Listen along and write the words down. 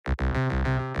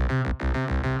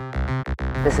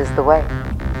This is the way.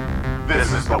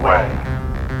 This is the way.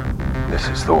 This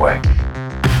is the way.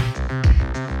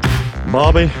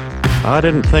 Bobby, I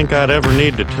didn't think I'd ever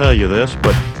need to tell you this,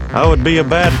 but I would be a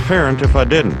bad parent if I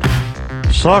didn't.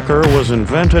 Soccer was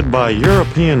invented by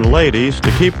European ladies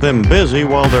to keep them busy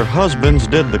while their husbands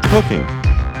did the cooking.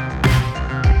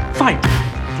 Fine.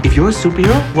 If you're a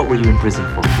superhero, what were you in prison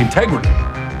for? Integrity.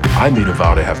 I made a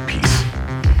vow to have peace,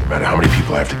 no matter how many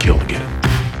people I have to kill to get it.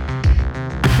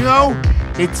 You know,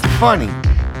 it's funny.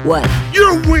 What?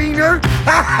 You're a wiener!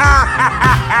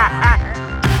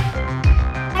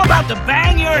 I'm about to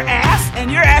bang your ass,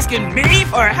 and you're asking me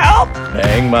for help?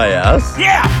 Bang my ass?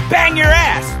 Yeah, bang your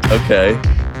ass! Okay.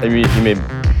 You mean,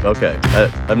 okay.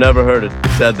 I've never heard it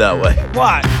said that way.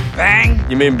 What, bang?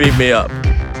 You mean beat me up?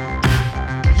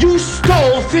 You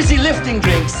stole fizzy lifting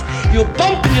drinks. You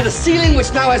bumped into the ceiling,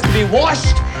 which now has to be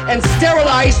washed and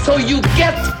sterilized, so you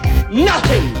get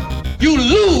nothing. You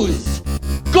lose.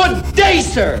 Good day,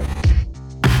 sir.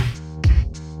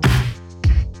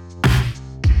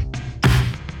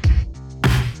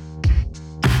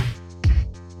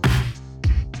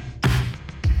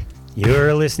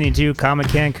 You're listening to Comic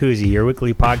Can Koozie, your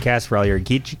weekly podcast for all your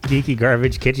geeky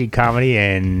garbage, kitschy comedy,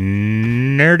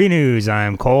 and nerdy news.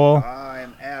 I'm Cole.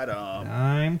 I'm Adam.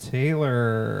 I'm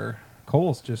Taylor.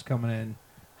 Cole's just coming in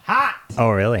hot.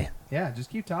 Oh, really? Yeah, just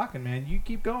keep talking, man. You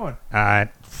keep going. I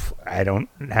don't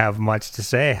have much to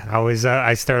say.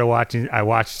 I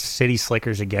watched City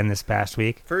Slickers again this past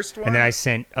week. First one? And then I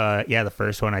sent, the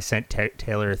first one. I sent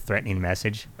Taylor a threatening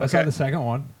message. I saw the second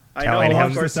one. I know, telling him-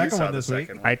 of course, the second you saw one the this week.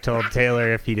 second one. I told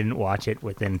Taylor if he didn't watch it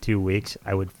within 2 weeks,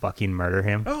 I would fucking murder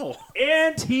him. Oh.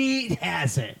 And he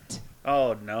hasn't.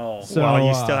 Oh, no. So, well,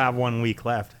 you still have 1 week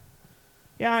left.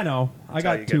 Yeah, I know. I That's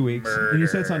how you got get 2 weeks. And you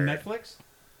said it's on murdered. Netflix?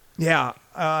 Yeah,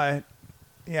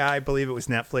 I believe it was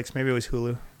Netflix. Maybe it was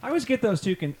Hulu. I always get those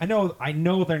two. I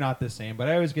know they're not the same, but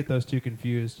I always get those two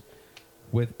confused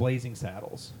with Blazing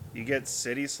Saddles. You get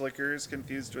City Slickers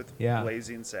confused with Yeah.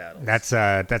 Blazing Saddles. That's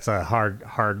a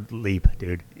hard leap,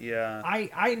 dude. Yeah.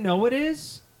 I know it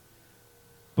is,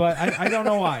 but I don't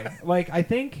know why. Like, I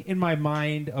think in my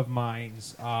mind of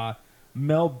minds,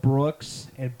 Mel Brooks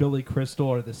and Billy Crystal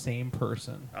are the same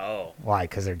person. Oh. Why?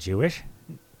 Because they're Jewish?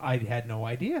 I had no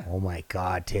idea. Oh my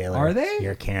God, Taylor! Are they?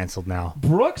 You're canceled now.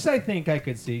 Brooks, I think I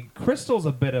could see. Crystal's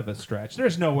a bit of a stretch.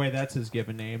 There's no way that's his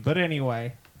given name. But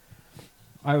anyway,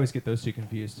 I always get those two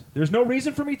confused. There's no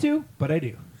reason for me to, but I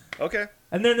do. Okay.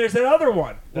 And then there's that other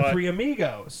one, The What? Three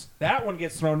Amigos. That one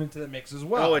gets thrown into the mix as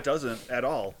well. Oh, it doesn't at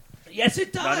all. Yes,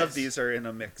 it does. None of these are in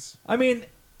a mix. I mean,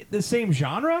 the same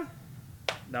genre?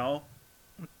 No?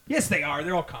 Yes, they are.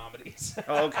 They're all comedies.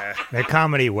 Oh, okay. They're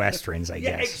comedy westerns, I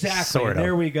Yeah, guess. exactly. Sort of.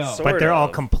 There we go. Sort But they're all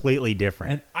of. completely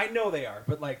different. And I know they are,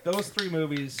 but like those three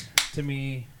movies, to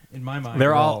me, in my mind,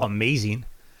 They're are all amazing.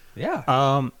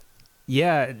 Yeah.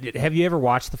 Yeah. Have you ever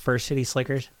watched the first City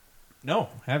Slickers? No,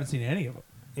 I haven't seen any of them.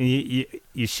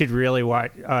 You should really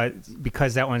watch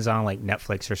because that one's on like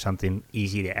Netflix or something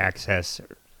easy to access.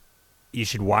 You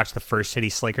should watch the first City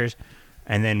Slickers,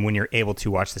 and then when you're able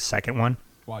to watch the second one,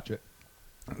 Watch it.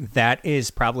 that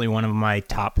is probably one of my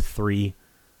top 3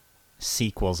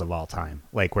 sequels of all time.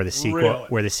 Like where the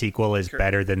sequel is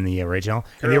better than the original.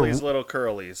 And Curly's Little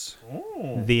Curlies.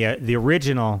 the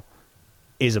original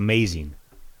is amazing,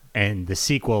 and the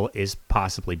sequel is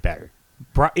possibly better.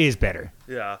 Is better.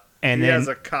 Yeah. And he then has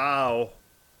a cow.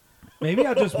 Maybe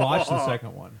I'll just watch the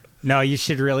second one. No, you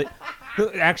should really.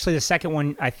 Actually, the second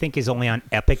one I think is only on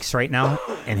Epix right now.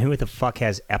 And who the fuck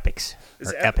has Epix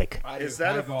or Epic? Is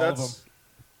that have a, all of that's them.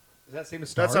 Is that same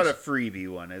as Stars? that's not a freebie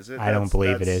one, is it? I don't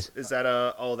believe it is. Is that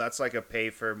a? Oh, that's like a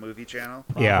pay for movie channel.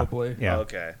 Probably. Yeah.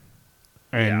 Okay.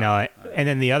 And Yeah. and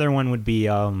then the other one would be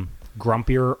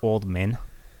Grumpier Old Men.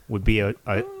 Would be a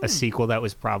sequel that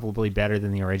was probably better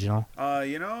than the original.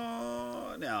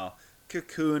 No.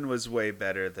 Cocoon was way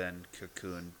better than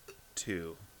Cocoon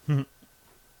 2.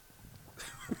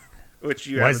 Which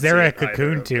you Was there a haven't seen either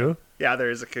Cocoon of. 2? Yeah,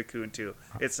 there is a Cocoon 2.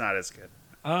 It's not as good.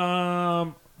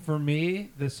 For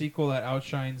me, the sequel that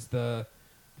outshines the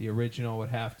original would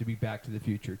have to be Back to the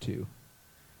Future 2.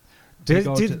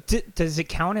 Does it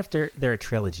count if they're a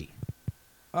trilogy?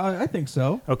 I think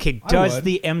so. Okay, I does would.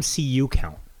 the MCU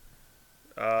count?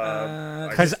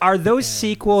 Because are those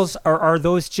sequels or are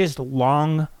those just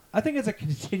long? I think it's a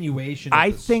continuation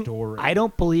of the story. I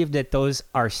don't believe that those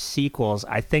are sequels.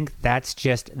 I think that's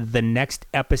just the next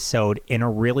episode in a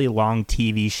really long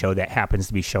TV show that happens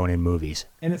to be shown in movies.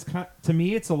 And it's to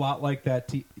me, it's a lot like that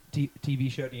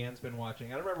TV show Deanne's been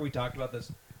watching. I remember we talked about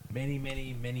this many,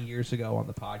 many, many years ago on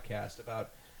the podcast about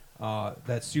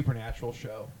that Supernatural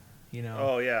show. You know?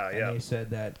 Oh, yeah, and yeah. they said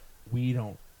that we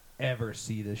don't ever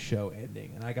see this show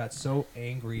ending, and I got so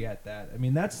angry at that. I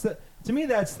mean, to me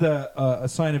that's the a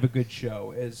sign of a good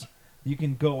show is you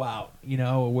can go out,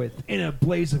 with in a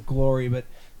blaze of glory. But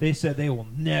they said they will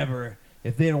never,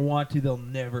 if they don't want to, they'll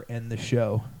never end the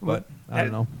show. But I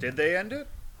don't know. Did they end it?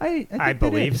 I I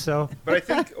believe so. But I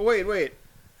think wait,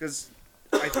 because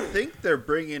I think they're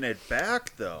bringing it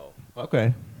back though.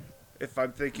 Okay. If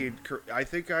I'm thinking, I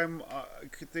think I'm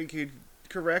thinking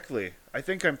correctly. I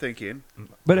think I'm thinking.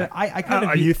 But I kind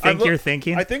of. You think you're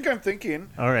thinking? I think I'm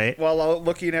thinking. All right. While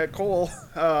looking at Cole.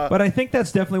 But I think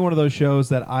that's definitely one of those shows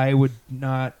that I would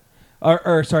not.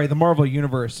 Or sorry, the Marvel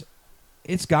Universe.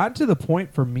 It's gotten to the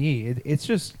point for me.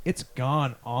 It's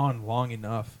gone on long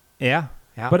enough. Yeah.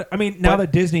 Yeah. But I mean, now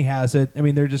that Disney has it, I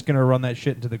mean, they're just going to run that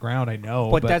shit into the ground. I know.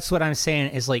 But that's what I'm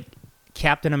saying is like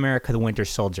Captain America: The Winter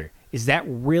Soldier. Is that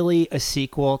really a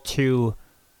sequel to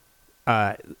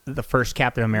the first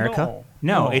Captain America?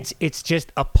 No, it's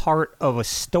just a part of a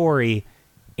story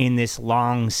in this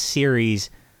long series,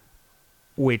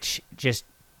 which just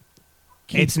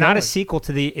it's not a sequel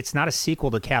to the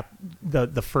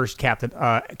first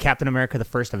Captain America: The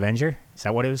First Avenger. Is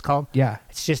that what it was called? Yeah,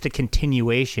 it's just a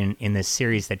continuation in this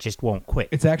series that just won't quit.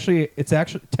 It's actually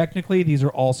technically these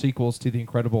are all sequels to the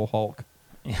Incredible Hulk.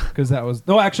 Because that was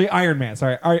Iron Man.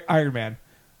 Sorry, Iron Man,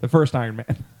 the first Iron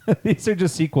Man. These are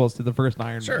just sequels to the first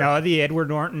Iron Man. No, the Edward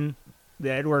Norton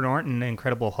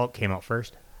Incredible Hulk came out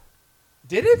first.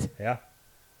 Did it? Yeah.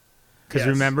 Because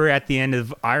remember, at the end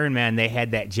of Iron Man, they had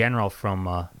that general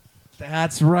from.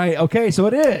 That's right. Okay, so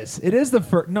it is. It is the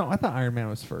first. No, I thought Iron Man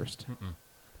was first. Mm-mm.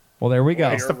 Well, there we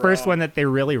go. It's the first one that they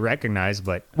really recognized,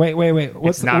 but wait. What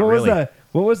was that?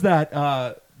 What was that?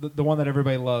 The one that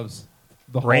everybody loves.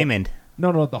 The Hulk. Raymond.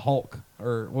 No, the Hulk.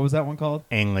 Or what was that one called?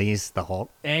 Ang Lee's the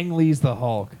Hulk. Ang Lee's the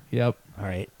Hulk. Yep. All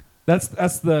right. That's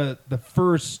the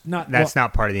first. That's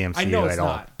not part of the MCU I know it's at all.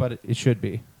 Not, but it should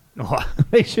be.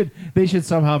 They should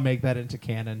somehow make that into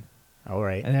canon. All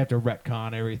right. And they have to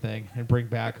retcon everything and bring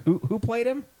back who played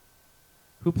him?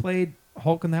 Who played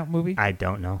Hulk in that movie? I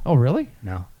don't know. Oh, really?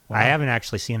 No. Wow. I haven't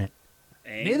actually seen it.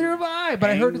 Neither have I, but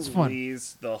I heard it's fun.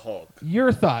 Lee's the Hulk.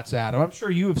 Your thoughts, Adam? I'm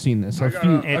sure you have seen this a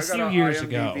few years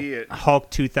ago. Hulk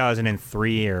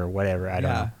 2003 or whatever. I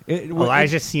don't know.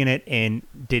 Elijah seen it and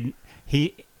didn't.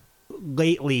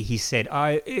 Lately, he said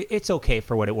it's okay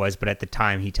for what it was, but at the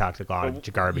time he talked a lot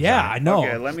of garbage. Yeah, I know.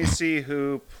 Okay, let me see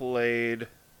who played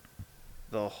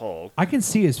the Hulk. I can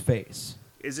see his face.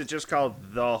 Is it just called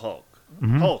the Hulk?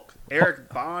 Mm-hmm. Hulk. Eric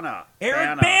Bana.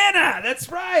 Eric Bana.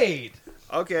 That's right.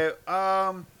 Okay.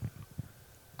 I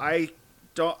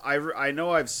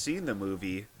know I've seen the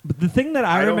movie. But the thing that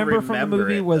I remember from the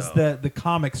movie was the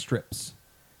comic strips.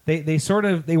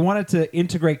 They wanted to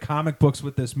integrate comic books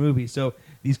with this movie, so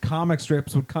these comic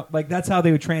strips would come, like that's how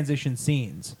they would transition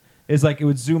scenes. Is like it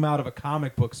would zoom out of a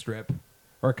comic book strip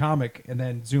or a comic and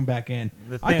then zoom back in.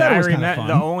 I thought it was kind of fun.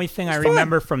 The only thing I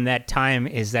remember from that time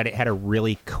is that it had a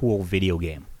really cool video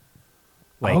game,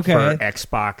 like for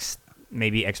Xbox.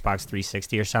 Maybe Xbox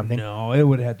 360 or something. No, it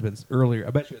would have had to been earlier. I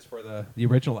bet you it's for the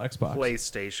original Xbox.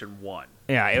 PlayStation 1.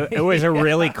 Yeah, it was a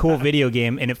really cool video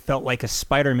game, and it felt like a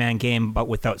Spider-Man game, but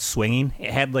without swinging.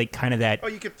 It had like kind of that... Oh,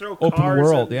 you could throw open cars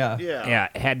world, and, Yeah,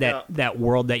 it had that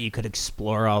world that you could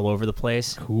explore all over the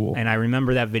place. Cool. And I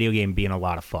remember that video game being a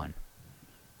lot of fun.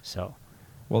 So...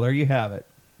 Well, there you have it.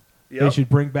 Yep. They should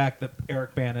bring back the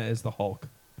Eric Bana as the Hulk.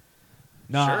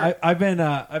 No, sure. I've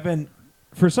been...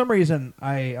 For some reason,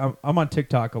 I'm on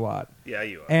TikTok a lot. Yeah,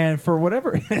 you are. And for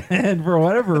whatever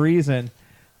reason,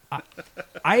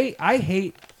 I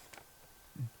hate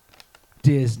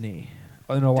Disney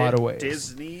in a lot of ways.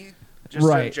 Disney, just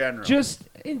in general. Just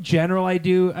in general, I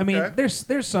do. I mean,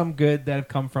 there's some good that have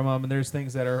come from them, and there's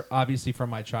things that are obviously from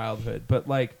my childhood. But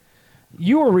like,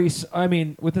 you were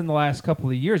within the last couple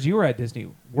of years, you were at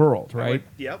Disney World, right?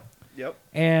 Yep.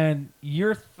 And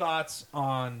your thoughts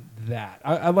on that?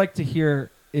 I'd like to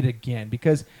hear it again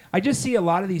because I just see a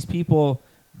lot of these people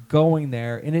going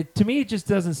there, and to me, it just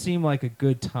doesn't seem like a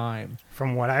good time.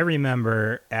 From what I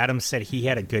remember, Adam said he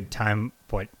had a good time,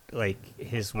 but like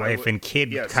his wife and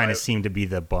kid kind of seemed to be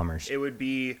the bummers. It would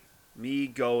be me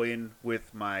going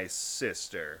with my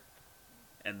sister,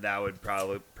 and that would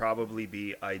probably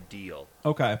be ideal.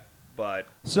 Okay. But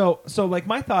so like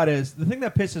my thought is the thing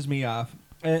that pisses me off.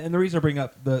 And the reason I bring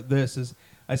up this is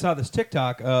I saw this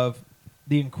TikTok of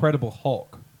the Incredible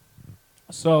Hulk.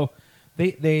 So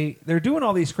they're doing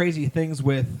all these crazy things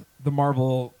with the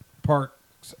Marvel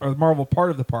parks or the Marvel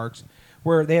part of the parks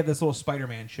where they have this little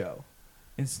Spider-Man show.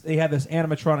 They have this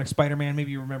animatronic Spider-Man.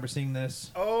 Maybe you remember seeing this.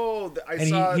 Oh, I and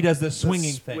saw. he does this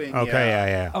swinging thing. Okay,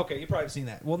 yeah. Okay, you've probably seen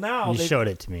that. Well, now You showed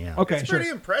it to me, yeah. Okay, It's sure. pretty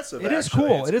impressive. It is actually.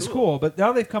 cool. It's It is cool. But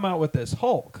now they've come out with this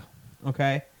Hulk.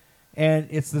 Okay, and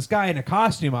it's this guy in a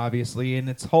costume, obviously, and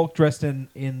it's Hulk dressed in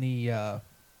the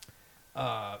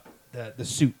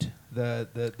suit,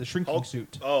 the shrinking Hulk,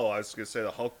 suit. Oh, I was gonna say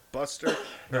the Hulk Buster.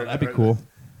 No, that'd be cool.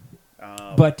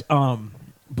 But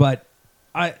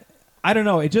I don't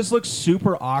know. It just looks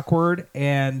super awkward,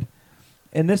 and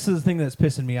this is the thing that's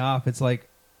pissing me off. It's like,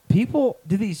 do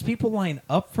these people line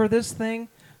up for this thing?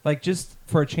 Like, just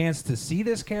for a chance to see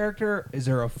this character? Is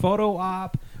there a photo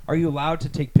op? Are you allowed to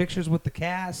take pictures with the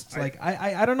cast?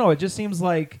 I don't know. It just seems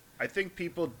like... I think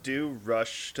people do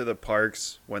rush to the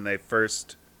parks when they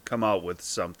first come out with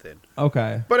something.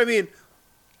 Okay. But I mean,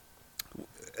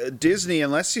 Disney,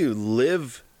 unless you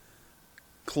live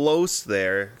close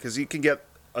there, because you can get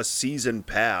a season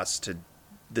pass to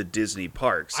the Disney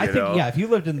parks. I think, if you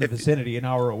lived in the vicinity, an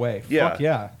hour away, fuck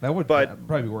yeah, that would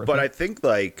probably be worth it. But I think,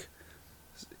 like,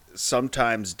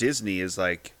 sometimes Disney is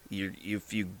like,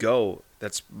 if you go,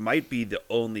 that's might be the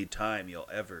only time you'll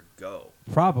ever go.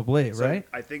 Probably, So right?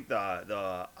 I think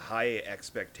the high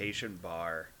expectation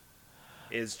bar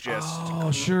is just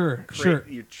sure.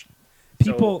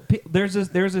 People, there's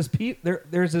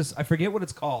this. I forget what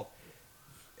it's called,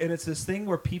 and it's this thing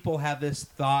where people have this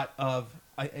thought of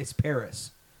it's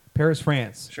Paris,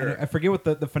 France. Sure. And I forget what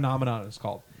the phenomenon is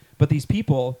called, but these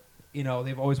people,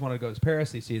 they've always wanted to go to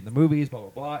Paris. They see it in the movies, blah blah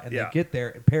blah, and they get there,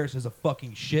 and Paris is a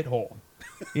fucking shithole.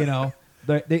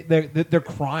 They're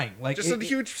crying like just a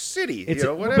huge city. It's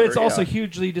whatever. But it's also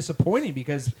hugely disappointing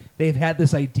because they've had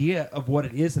this idea of what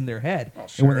it is in their head,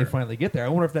 and when they finally get there, I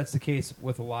wonder if that's the case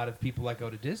with a lot of people that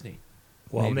go to Disney.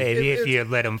 Well, maybe if you had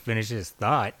let him finish his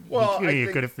thought, you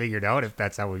could have figured out if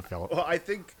that's how he felt. Well, I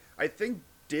think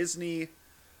Disney,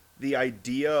 the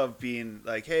idea of being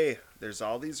like, hey, there's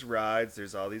all these rides,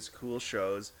 there's all these cool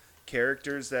shows,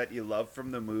 characters that you love from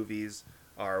the movies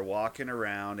are walking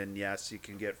around, and yes, you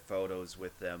can get photos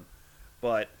with them,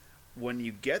 but when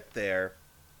you get there,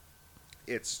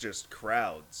 it's just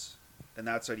crowds, and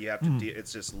that's what you have to do.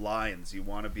 It's just lines. You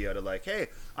want to be able to like, hey,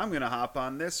 I'm gonna hop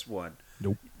on this one.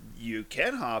 Nope. You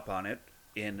can hop on it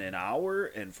in an hour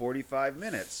and 45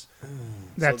 minutes.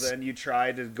 So then you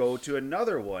try to go to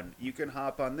another one. You can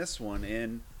hop on this one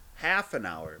in half an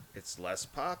hour. It's less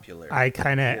popular. I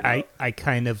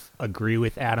kind of agree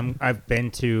with Adam. I've been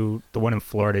to the one in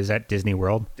Florida. Is that Disney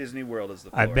World? Disney World is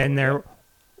the Florida I've been there one.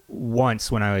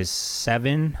 once when I was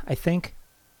 7, I think.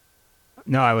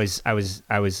 No, I was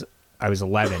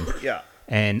 11. Yeah.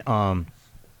 And I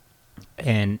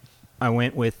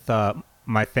went with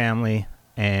my family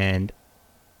and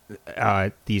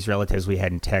these relatives we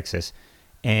had in Texas,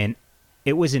 and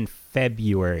it was in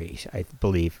February, I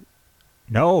believe.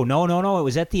 No. It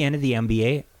was at the end of the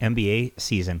NBA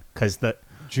season because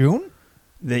June,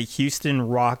 the Houston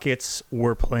Rockets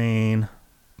were playing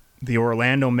the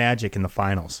Orlando Magic in the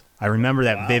finals. I remember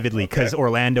that vividly because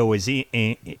Orlando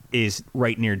is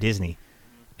right near Disney,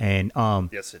 and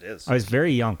yes, it is. I was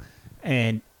very young,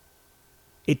 and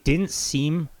it didn't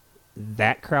seem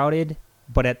that crowded,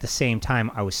 but at the same time,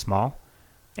 I was small.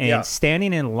 And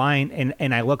standing in line,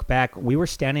 and I look back, we were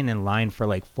standing in line for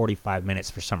like 45 minutes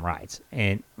for some rides.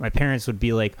 And my parents would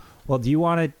be like, well, do you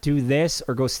want to do this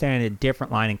or go stand in a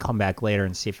different line and come back later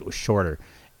and see if it was shorter?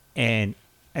 And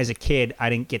as a kid, I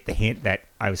didn't get the hint that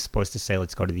I was supposed to say,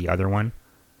 let's go to the other one.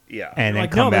 Yeah. And then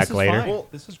come back later. Well,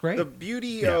 this is great. The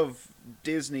beauty of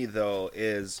Disney, though,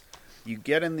 is you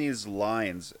get in these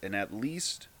lines, and at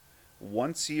least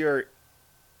once you're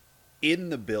in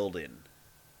the building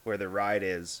where the ride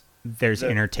is, there's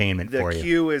entertainment for you. The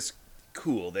queue is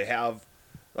cool. They have,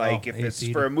 like, if it's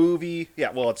for a movie,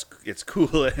 it's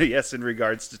cool, yes, in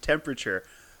regards to temperature,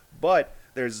 but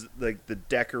there's like the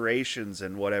decorations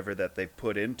and whatever that they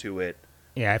put into it.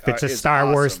 Yeah, if it's a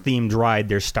Star Wars themed ride,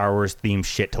 there's Star Wars themed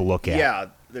shit to look at. Yeah,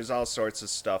 there's all sorts of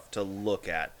stuff to look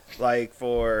at. Like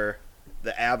for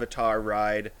the Avatar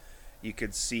ride, you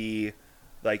could see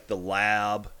like the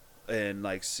lab and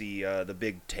like see the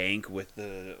big tank with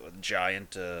the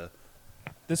giant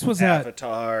this was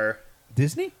Avatar.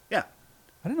 Disney? Yeah.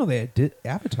 I didn't know they had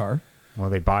Avatar. Well,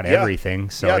 they bought everything,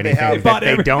 so Yeah, anything that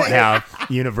they don't have,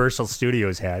 Universal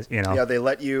Studios has, Yeah, they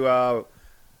let you,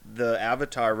 the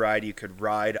Avatar ride, you could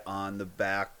ride on the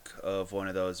back of one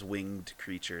of those winged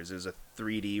creatures. It was a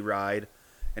 3D ride,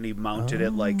 and he mounted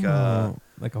it like a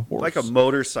horse. Like a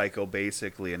motorcycle,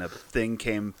 basically, and a thing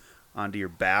came onto your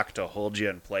back to hold you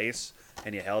in place,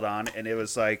 and you held on, and it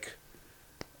was like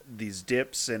these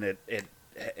dips, and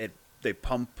they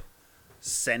pump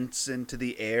scents into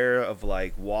the air of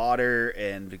like water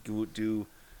and do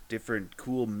different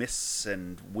cool mists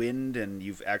and wind, and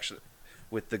you've actually,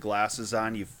 with the glasses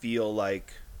on, you feel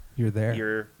like you're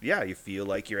there. You feel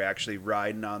like you're actually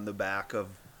riding on the back of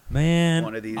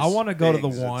one of these. I want to go to the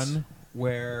things. one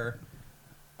where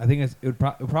I think it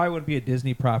probably wouldn't be a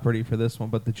Disney property for this one,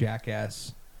 but the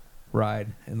Jackass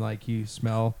ride, and like you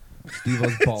smell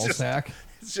Steve-O's ball sack.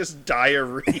 It's just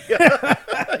diarrhea.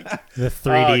 The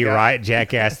 3D ride,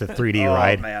 Jackass, the 3D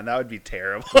ride. Oh man, that would be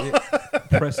terrible.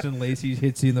 Preston Lacey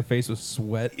hits you in the face with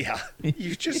sweat. Yeah,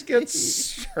 you just get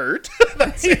hurt.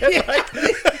 That's it. Like,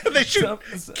 they shoot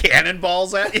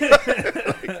cannonballs at you.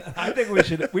 I think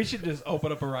we should just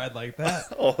open up a ride like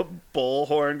that. Oh, a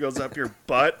bullhorn goes up your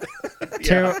butt.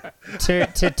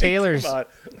 To Taylor's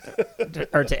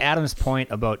or to Adam's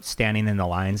point about standing in the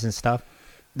lines and stuff.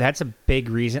 That's a big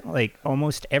reason. Like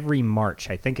almost every March,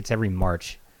 I think it's every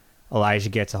March, Elijah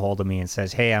gets a hold of me and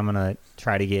says, "Hey, I'm gonna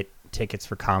try to get tickets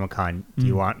for Comic-Con. Do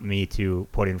you want me to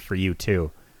put in for you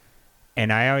too?"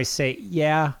 And I always say,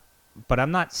 "Yeah, but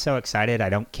I'm not so excited. I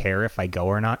don't care if I go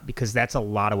or not, because that's a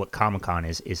lot of what Comic-Con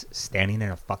is standing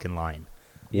in a fucking line,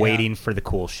 waiting for the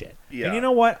cool shit." Yeah. And you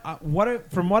know what?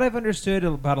 From what I've understood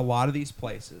about a lot of these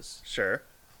places, sure,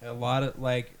 a lot of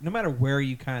like no matter where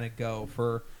you kind of go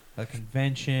for a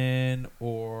convention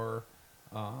or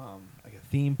like a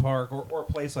theme park or a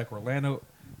place like Orlando,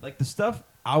 like the stuff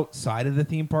outside of the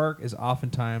theme park is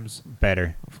oftentimes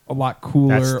better, a lot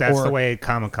cooler. That's the way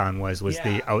Comic-Con was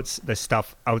the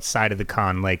stuff outside of the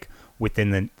con, like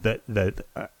within the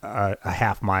a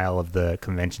half mile of the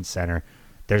convention center.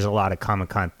 There's a lot of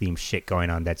Comic-Con themed shit going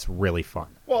on that's really fun.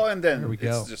 Well, and then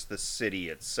go. it's just the city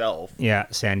itself. Yeah,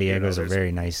 San Diego's a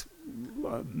very nice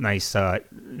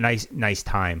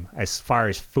time. As far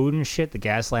as food and shit, the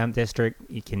Gaslamp District,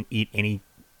 you can eat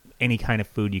any kind of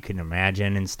food you can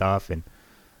imagine and stuff. And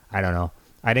I don't know.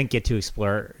 I didn't get to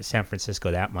explore San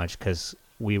Francisco that much because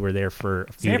we were there for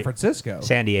a few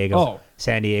San Diego. Oh.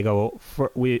 San Diego.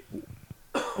 We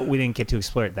didn't get to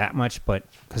explore it that much, but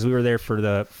because we were there for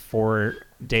the 4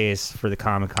 days for the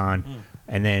Comic-Con,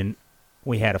 and then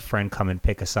we had a friend come and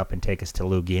pick us up and take us to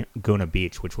Laguna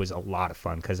Beach, which was a lot of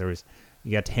fun because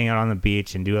you got to hang out on the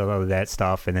beach and do a lot of that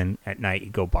stuff, and then at night you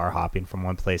go bar hopping from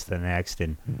one place to the next,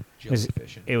 and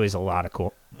it was a lot of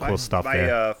cool stuff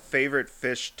there. My favorite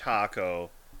fish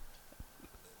taco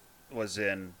was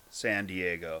in San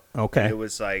Diego. Okay. It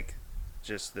was like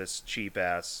just this cheap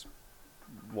ass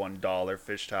 $1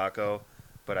 fish taco,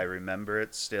 but I remember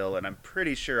it still, and I'm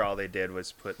pretty sure all they did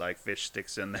was put like fish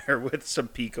sticks in there with some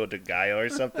pico de gallo or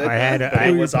something.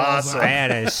 It was awesome. I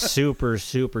had a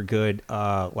super good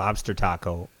lobster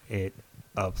taco at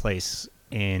a place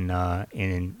in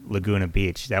Laguna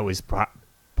Beach. That was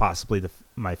possibly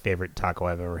my favorite taco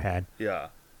I've ever had. Yeah.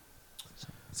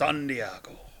 San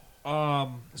Diego.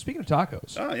 Speaking of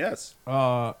tacos. Oh, yes.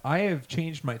 I have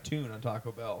changed my tune on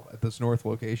Taco Bell at this North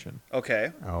location.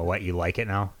 Okay. Oh, what, you like it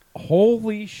now?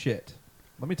 Holy shit.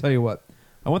 Let me tell you what.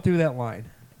 I went through that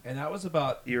line, and that was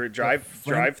about... You were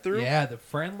drive-through? Yeah, the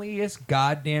friendliest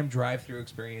goddamn drive-through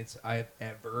experience I've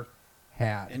ever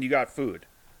had. And you got food.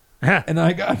 And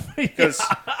I got... Because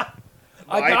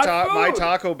my food.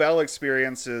 Taco Bell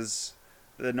experience is...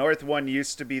 The North one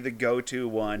used to be the go-to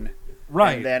one.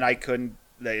 Right. And then I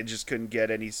just couldn't get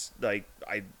any... Like,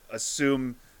 I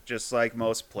assume, just like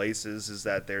most places, is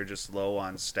that they're just low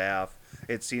on staff.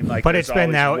 It seemed like, but it's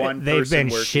been now. They've been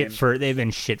shit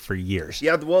for years.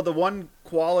 Yeah, well, the one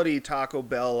quality Taco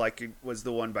Bell was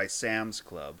the one by Sam's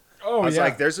Club. Oh, I was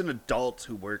like, there's an adult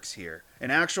who works here,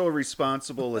 an actual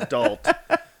responsible adult,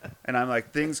 and I'm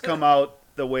like, things come out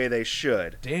the way they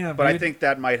should. Damn, but dude. I think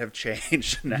that might have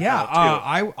changed now. Yeah,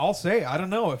 too. I'll say I don't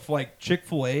know if like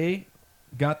Chick-fil-A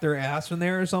got their ass in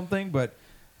there or something, but.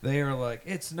 They are like,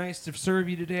 it's nice to serve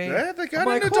you today. Yeah, they got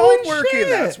an adult working. Shit.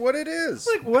 That's what it is.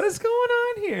 Like, what is going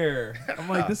on here? I'm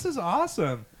like, this is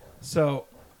awesome. So,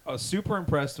 I was super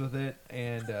impressed with it.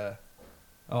 And,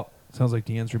 sounds like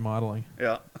Deanne's remodeling.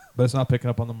 Yeah. But it's not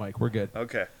picking up on the mic. We're good.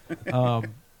 Okay.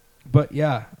 But,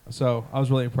 yeah. So, I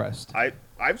was really impressed. I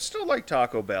still like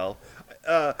Taco Bell.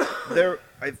 There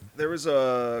was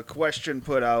a question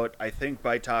put out, I think,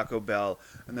 by Taco Bell,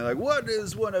 and they're like, what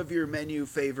is one of your menu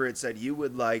favorites that you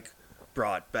would like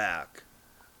brought back?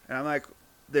 And I'm like,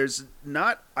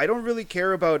 I don't really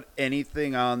care about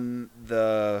anything on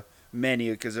the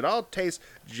menu because it all tastes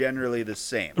generally the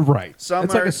same. Right. Some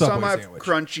it's like a some Subway have sandwich.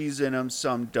 crunchies in them,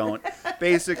 some don't.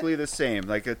 Basically the same,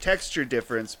 like a texture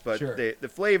difference, but Sure. the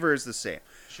flavor is the same.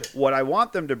 Sure. What I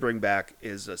want them to bring back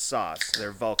is a sauce,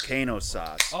 their volcano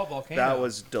sauce. Oh, volcano. That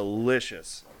was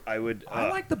delicious. I would. I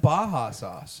like the Baja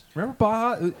sauce. Remember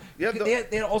Baja? Yeah, they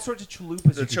had all sorts of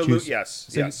chalupas. The you could chalupa, choose. yes,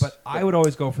 So yes. But I would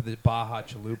always go for the Baja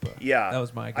chalupa. Yeah, that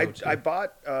was my go-to. I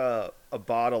bought a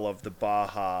bottle of the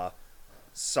Baja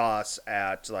sauce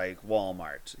at like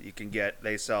Walmart. You can get.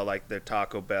 They sell like the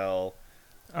Taco Bell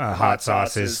hot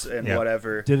sauces and yep.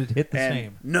 whatever. Did it hit the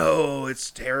same? No, it's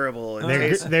terrible.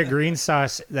 Their green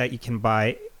sauce that you can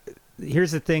buy.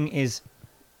 Here's the thing: is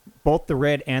both the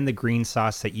red and the green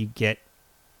sauce that you get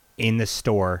in the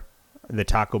store, the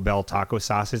Taco Bell taco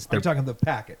sauces. Are you talking the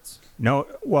packets? No,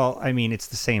 well, I mean it's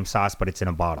the same sauce, but it's in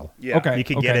a bottle. Yeah. Okay. You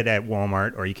can get it at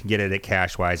Walmart or you can get it at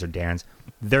Cashwise or Dan's.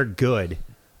 They're good,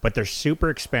 but they're super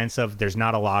expensive. There's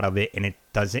not a lot of it, and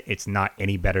it's not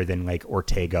any better than like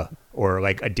Ortega or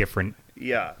like a different.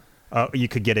 Yeah. You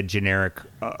could get a generic,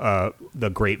 the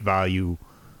Great Value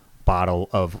bottle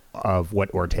of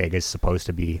what Ortega is supposed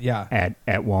to be. Yeah.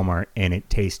 At Walmart, and it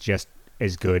tastes just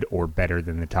as good or better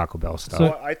than the Taco Bell stuff.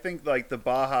 So I think like the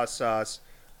Baja sauce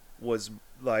was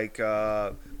like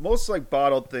most like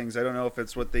bottled things. I don't know if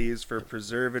it's what they use for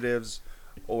preservatives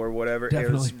or whatever.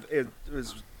 Definitely. It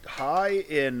was high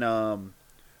in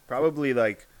probably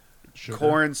like Sugar.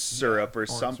 corn syrup or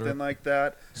corn something syrup. like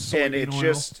that. And it Soybean oil.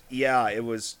 just it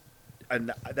was,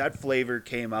 and that flavor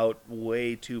came out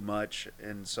way too much,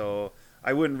 and so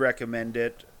I wouldn't recommend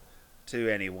it to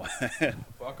anyone.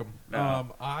 Fuck them.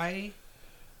 No.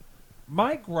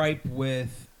 My gripe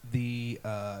with the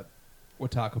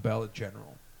with Taco Bell in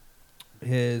general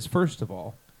is, first of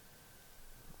all,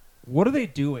 what are they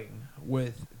doing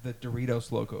with the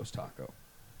Doritos Locos Taco?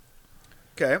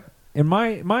 Okay. In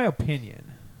my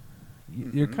opinion,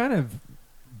 you're kind of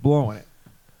blowing it.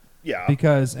 Yeah.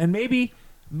 Because, and maybe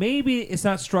it's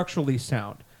not structurally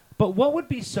sound, but what would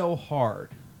be so hard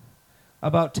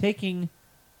about taking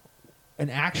an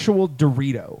actual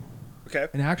Dorito, Okay.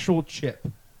 an actual chip,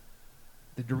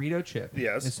 the Dorito chip,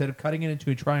 Yes. instead of cutting it into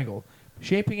a triangle,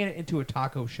 shaping it into a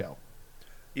taco shell?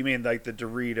 You mean like the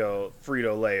Dorito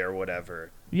Frito-Lay or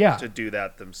whatever? Yeah. To do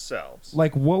that themselves.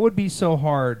 Like, what would be so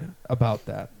hard about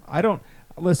that? I don't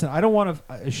want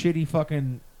a shitty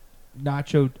fucking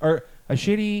nacho or a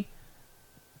shitty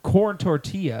corn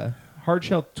tortilla, hard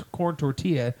shell corn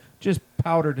tortilla, just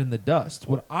powdered in the dust.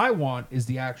 What I want is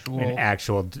the actual An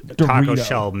actual taco Dorito.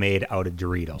 shell made out of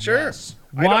Dorito. Sure. Yes.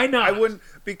 Why not? I wouldn't,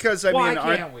 because I Why mean,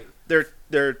 can't we?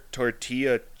 they're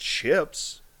tortilla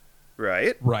chips,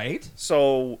 right? Right.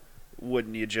 So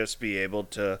wouldn't you just be able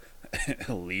to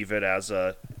leave it as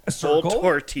a circle? full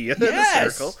tortilla in Yes.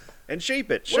 a circle and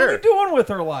shape it? What Sure. are they doing with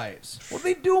our lives? What are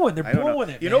they doing? They're I don't know. blowing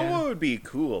it. You man. know what would be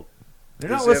cool? They're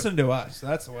not is listening to us.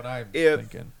 That's what I'm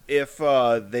thinking. If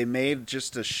they made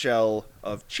just a shell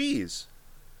of cheese.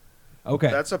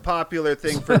 Okay. That's a popular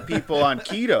thing for people on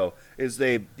keto. Is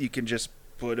you can just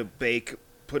put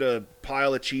a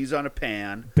pile of cheese on a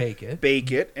pan, bake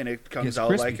it, and it comes Gets out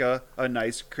crispy. like a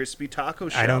nice crispy taco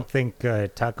shell. I don't think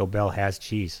Taco Bell has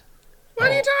cheese.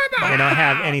 What are you talking about? They don't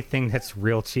have anything that's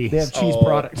real cheese. They have cheese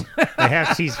product. They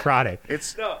have cheese product.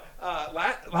 It's No,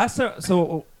 last time,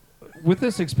 so with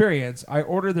this experience, I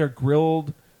ordered their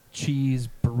grilled cheese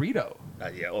burrito.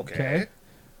 yeah, okay. Okay,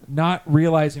 not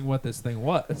realizing what this thing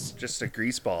was. Just a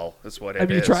grease ball is what it is.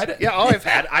 Have you tried it? Yeah, I've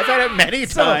had it many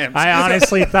times. I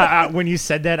honestly thought when you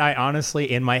said that, I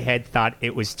honestly in my head thought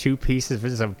it was 2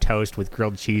 pieces of toast with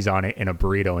grilled cheese on it and a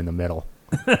burrito in the middle.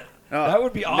 That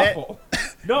would be awful.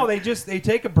 No, they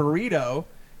take a burrito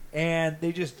and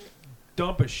they just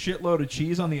dump a shitload of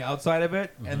cheese on the outside of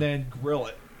it and then grill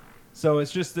it. So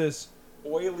it's just this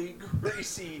oily,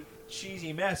 greasy,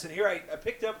 cheesy mess. And here I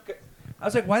picked up. I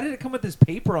was like, why did it come with this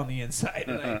paper on the inside?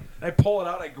 And I pull it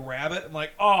out, I grab it, I'm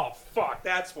like, oh fuck,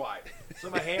 that's why. So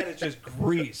my hand is just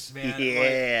grease, man.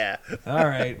 Yeah. Like, all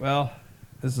right, well,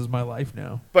 this is my life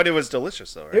now. But it was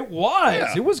delicious, though, right? It was.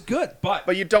 Yeah. It was good,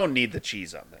 but you don't need the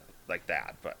cheese on that like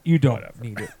that. But you don't whatever.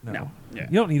 need it. No. No. Yeah.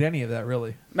 You don't need any of that,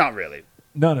 really. Not really.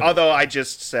 None of it. Although I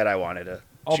just said I wanted a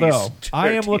Although cheese I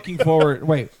am tortilla. looking forward.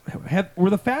 Wait, were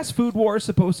the fast food wars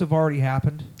supposed to have already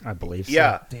happened? I believe so.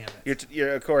 Yeah. Damn it.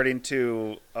 You're according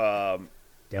to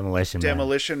Demolition Man.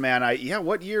 Demolition Man.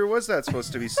 What year was that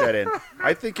supposed to be set in?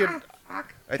 I think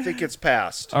it's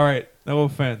past. All right. No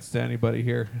offense to anybody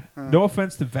here. No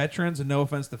offense to veterans and no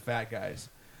offense to fat guys.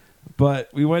 But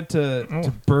we went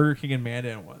to Burger King in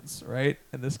Mandan once, right?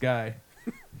 And this guy,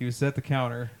 he was at the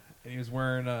counter and he was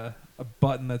wearing a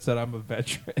button that said, "I'm a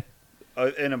veteran."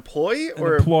 An employee An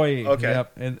or employee. Okay.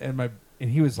 Yep. And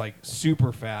he was like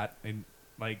super fat and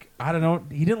like, I don't know.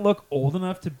 He didn't look old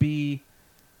enough to be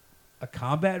a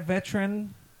combat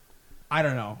veteran. I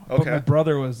don't know. But Okay. my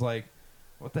brother was like,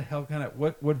 what the hell kind of,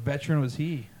 what veteran was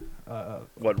he?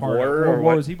 What part war of? or What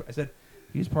what? was he? I said,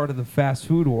 He's part of the fast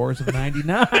food wars of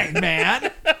 '99,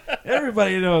 man.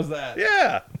 Everybody knows that.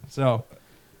 Yeah. So,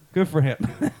 good for him.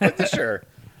 Sure.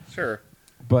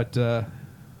 But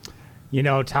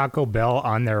Taco Bell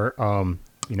on their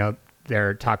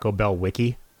their Taco Bell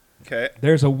wiki. Okay.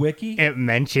 There's a wiki. It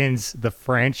mentions the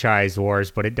franchise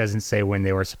wars, but it doesn't say when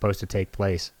they were supposed to take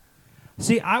place.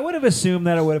 See, I would have assumed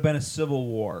that it would have been a civil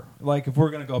war, like if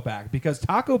we're going to go back, because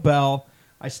Taco Bell,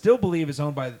 I still believe, is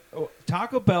owned by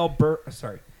Taco Bell,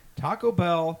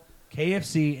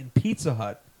 KFC, and Pizza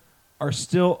Hut are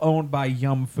still owned by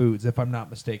Yum Foods, if I'm not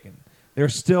mistaken. They're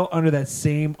still under that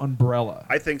same umbrella.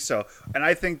 I think so, and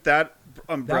I think that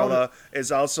umbrella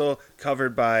is also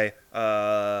covered by,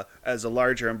 as a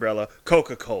larger umbrella,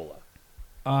 Coca-Cola.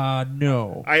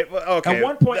 No. Okay. At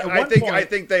one point, I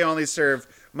think they only serve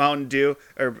Mountain Dew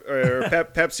or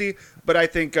Pepsi, but I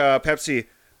think Pepsi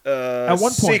at one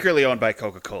point, secretly owned by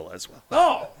Coca-Cola as well.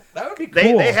 Oh, that would be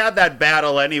cool. They had that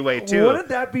battle anyway too. Wouldn't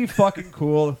that be fucking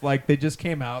cool if like they just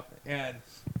came out and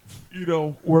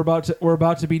we're about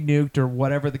to be nuked or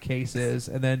whatever the case is,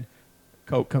 and then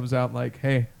Coke comes out like,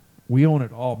 hey, we own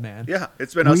it all, man. Yeah,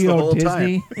 it's been us the whole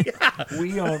Disney. time. Yeah.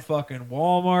 We own fucking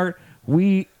Walmart.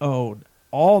 We own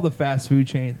all the fast food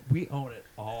chains. We own it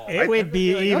all. It would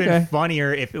be even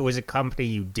funnier if it was a company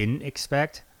you didn't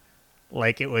expect.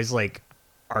 Like it was like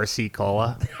RC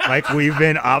Cola. Like we've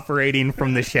been operating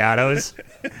from the shadows.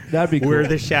 That'd be cool. We're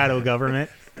the shadow government.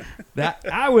 That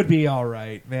I would be all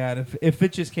right, man, if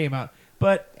it just came out.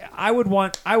 But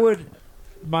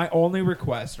my only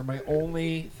request or my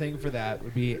only thing for that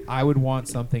would be I would want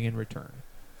something in return.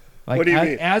 Like what do you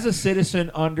mean? As a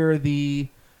citizen under the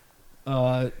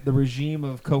regime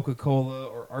of Coca-Cola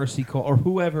or RC Cola or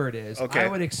whoever it is, I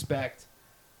would expect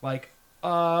like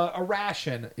a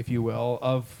ration, if you will,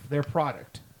 of their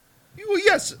product. Well,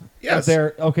 yes.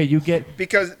 You get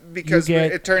because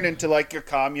it turned into like a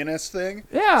communist thing.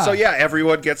 Yeah. So yeah,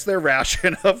 everyone gets their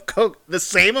ration of Coke, the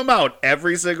same amount,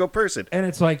 every single person, and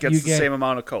it's like gets the same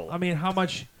amount of cola. I mean, how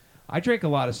much? I drink a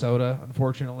lot of soda.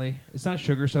 Unfortunately, it's not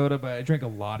sugar soda, but I drink a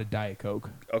lot of Diet Coke.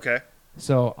 Okay.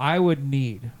 So I would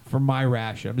need for my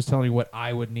ration. I'm just telling you what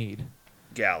I would need.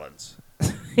 Gallons.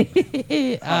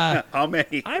 How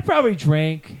many? I probably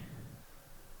drank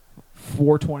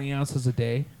 420 ounces a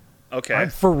day. Okay.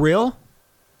 For real?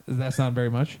 Does that sound very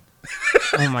much?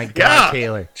 Oh my God,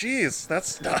 Taylor. Jeez,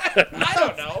 that's not. I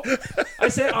don't know. I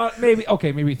said maybe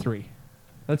 3.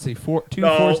 Let's see, 4. 2.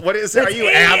 No, 4. what is? Are you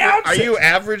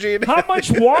averaging? How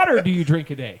much water do you drink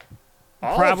a day?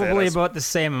 Probably about the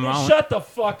same amount. Shut the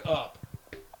fuck up.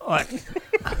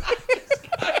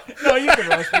 No, you can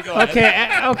roast me. Go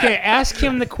ahead. Okay. Ask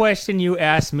him the question you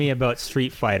asked me about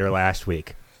Street Fighter last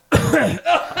week. All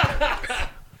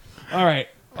right.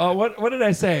 What did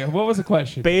I say? What was the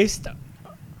question? First of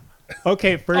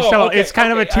all, it's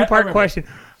kind of a two-part question.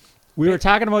 We were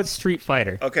talking about Street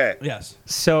Fighter. Okay. Yes.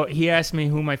 So he asked me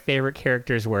who my favorite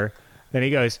characters were. Then he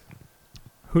goes,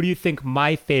 who do you think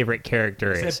my favorite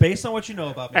character is? Based on what you know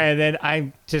about me. And then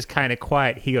I'm just kind of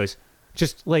quiet. He goes,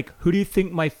 just like, who do you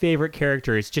think my favorite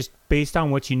character is? Just based on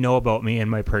what you know about me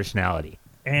and my personality.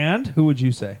 And who would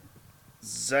you say?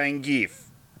 Zangief.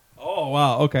 Oh,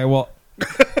 wow. Okay, well,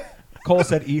 Cole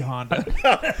said E Honda.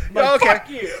 Okay. Fuck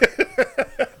you.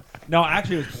 No,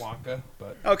 actually it was Blanca.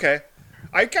 But okay.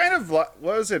 I kind of, what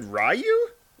was it, Ryu?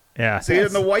 Yeah. See it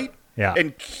in the white? Yeah.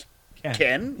 And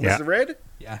Ken was the red?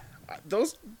 Yeah.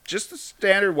 Those, just the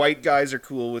standard white guys are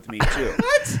cool with me, too.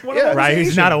 What? Yeah.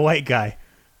 Ryu's not a white guy.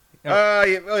 In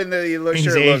the He's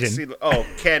sure Asian.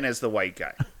 looks. Ken is the white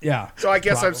guy. Yeah. So I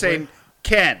guess Probably. I'm saying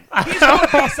Ken. He's the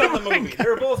boss of the movie. They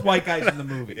were both white guys in the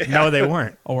movie. No, they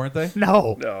weren't. Oh, weren't they?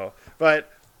 No.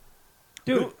 But,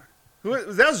 dude,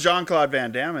 that was Jean-Claude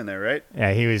Van Damme in there, right?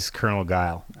 Yeah, he was Colonel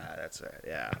Guile. That's right.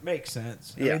 Yeah. Makes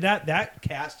sense. Yeah. I mean, that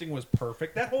casting was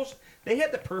perfect. They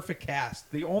had the perfect cast.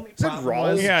 The only Is it problem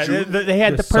Raul? was Yeah, they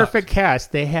had the sucked. perfect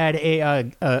cast. They had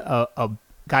a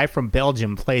guy from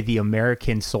Belgium play the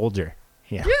American soldier.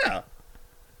 Yeah. Yeah.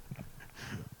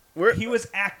 He was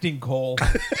acting, Cole.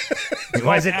 He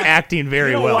wasn't acting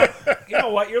very You know well. what? You know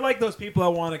what? You're like those people that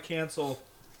want to cancel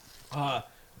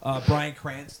Bryan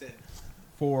Cranston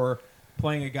for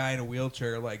playing a guy in a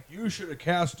wheelchair. Like, you should have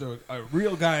cast a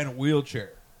real guy in a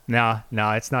wheelchair. No,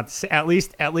 it's not. At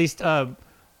least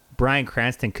Bryan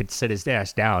Cranston could sit his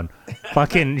ass down.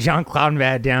 Fucking Jean-Claude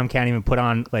Van Damme can't even put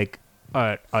on like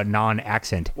a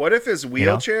non-accent. What if his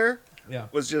wheelchair Yeah.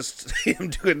 was just him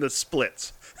doing the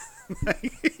splits?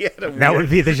 That would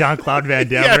be the Jean-Claude Van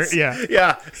Damme. Yes.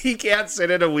 Yeah. He can't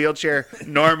sit in a wheelchair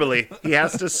normally. He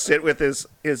has to sit with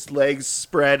his legs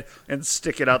spread and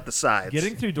stick it out the sides.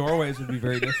 Getting through doorways would be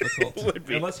very difficult. Would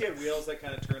be. Unless he had wheels that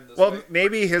kind of turn this Well, way.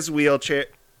 maybe his wheelchair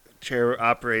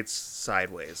operates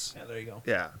sideways. Yeah, there you go.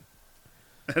 Yeah.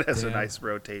 It has a Damn. nice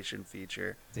rotation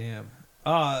feature. Damn.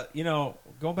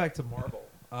 Going back to Marvel,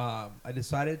 I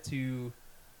decided to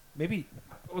maybe.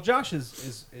 Well, Josh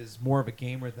is more of a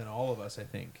gamer than all of us, I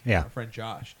think. Yeah. My friend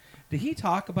Josh. Did he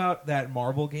talk about that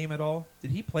Marvel game at all?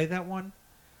 Did he play that one?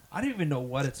 I don't even know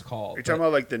what it's called. You're talking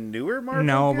about like the newer Marvel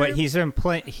No, game?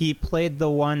 but he played the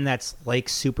one that's like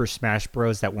Super Smash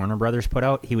Bros. That Warner Brothers put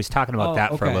out. He was talking about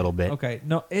that for a little bit. Okay.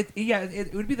 No, it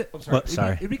would be the. I'm sorry.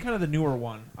 Sorry. It'd be kind of the newer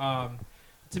one.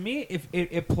 To me, if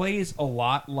it plays a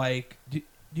lot like.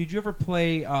 Did you ever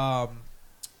play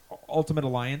Ultimate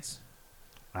Alliance?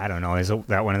 I don't know. Is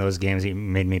that one of those games that you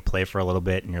made me play for a little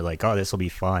bit, and you're like, "Oh, this will be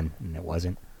fun," and it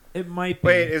wasn't. It might be.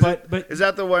 Wait, but is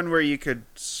that the one where you could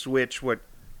switch what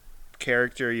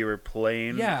character you were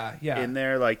playing? Yeah. In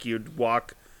there, like you'd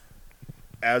walk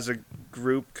as a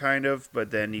group, kind of,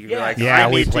 but then you could Yeah. be like, Yeah, I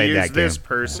we need to played use that this game.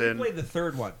 person. We played the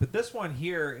third one, but this one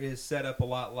here is set up a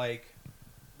lot like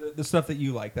the stuff that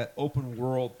you like, that open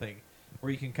world thing,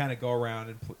 where you can kind of go around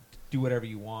and do whatever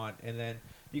you want, and then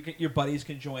your buddies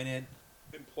can join in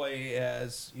and play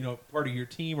as part of your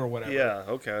team or whatever. Yeah,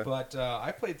 okay. But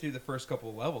I played through the first couple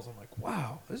of levels. I'm like,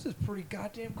 wow, this is pretty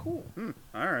goddamn cool.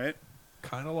 All right.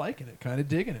 Kind of liking it, kind of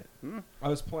digging it. I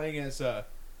was playing as the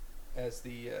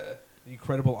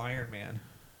Incredible Iron Man.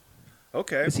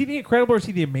 Okay. Is he the Incredible or is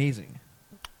he the Amazing?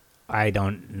 I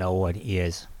don't know what he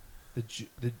is.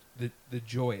 The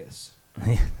joyous,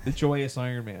 the joyous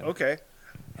Iron Man. Okay.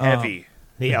 Heavy.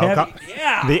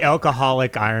 The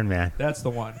alcoholic Iron Man. That's the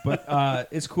one. But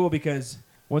it's cool because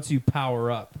once you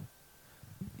power up,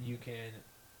 you can.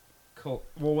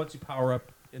 Once you power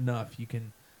up enough, you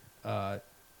can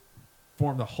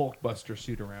form the Hulkbuster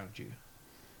suit around you.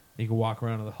 You can walk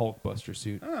around in the Hulkbuster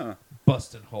suit,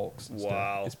 busting Hulks. And Wow.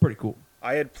 stuff. It's pretty cool.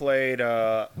 I had played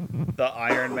the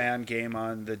Iron Man game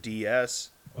on the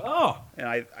DS. Oh. And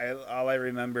I all I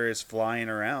remember is flying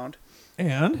around.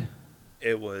 And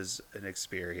it was an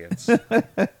experience.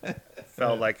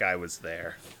 Felt like I was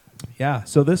there. Yeah.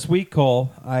 So this week,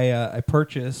 Cole, I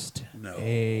purchased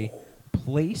a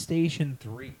PlayStation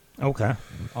 3. Okay.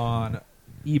 On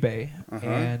eBay,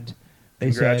 and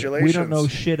they said Congratulations. we don't know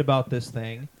shit about this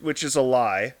thing, which is a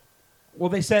lie. Well,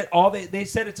 they said they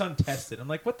said it's untested. I'm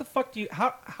like, what the fuck do you?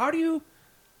 How do you?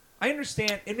 I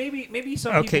understand, and maybe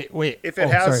some. Okay, people, wait. If it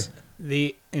has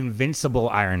the Invincible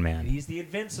Iron Man, he's the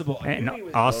Invincible, and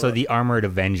also the Armored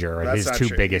Avenger are his two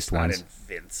biggest ones.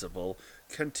 Invincible.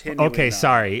 Continue. Okay,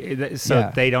 sorry.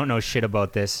 So they don't know shit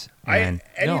about this. And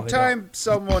anytime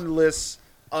someone lists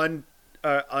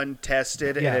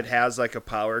untested and it has like a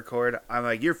power cord, I'm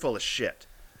like, you're full of shit.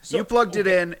 So, you plugged it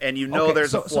in and you know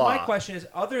there's a flaw. So my question is,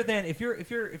 other than if you're an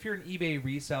eBay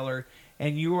reseller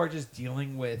and you are just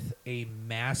dealing with a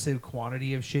massive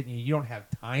quantity of shit and you don't have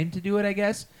time to do it, I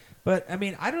guess. But I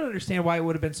mean, I don't understand why it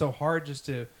would have been so hard just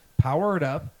to power it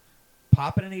up,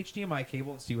 pop in an HDMI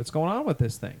cable, and see what's going on with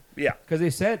this thing. Yeah, because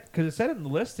it said in the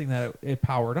listing that it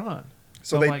powered on.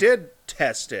 So they did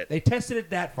test it. They tested it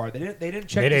that far. They didn't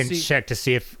check. They didn't check to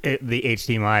see if the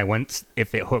HDMI once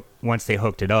they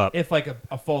hooked it up. If like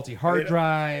a faulty hard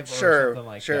drive or something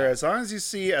like that. Sure. As long as you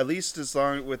see as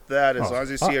long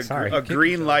as you see a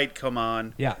green light come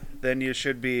on, then you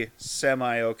should be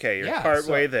semi okay. You're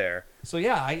partway there. So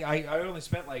yeah, I only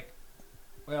spent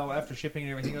after shipping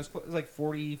and everything, it was like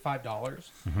 $45,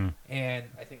 and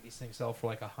I think these things sell for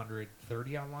like $130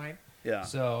 online. Yeah.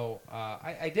 So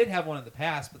I did have one in the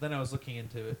past, but then I was looking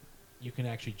into it. You can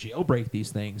actually jailbreak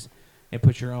these things and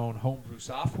put your own homebrew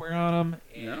software on them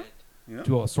and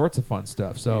do all sorts of fun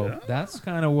stuff. So that's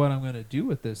kind of what I'm going to do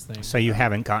with this thing. So you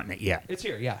haven't gotten it yet? It's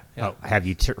here, yeah. Oh, have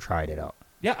you tried it out?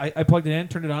 Yeah, I plugged it in,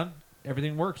 turned it on.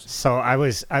 Everything works. So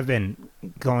I've been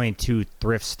going to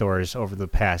thrift stores over the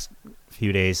past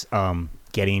few days,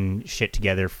 getting shit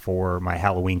together for my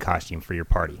Halloween costume for your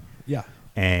party. Yeah.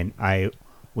 And I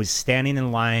was standing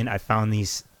in line. I found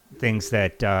these things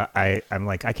that I'm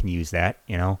like, I can use that,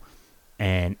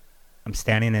 and I'm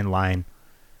standing in line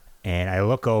and I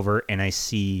look over and I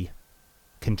see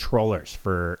controllers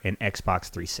for an Xbox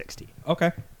 360.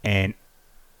 Okay. And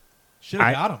should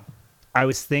have got them. I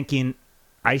was thinking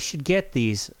I should get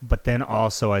these, but then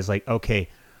also I was like, okay,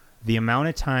 the amount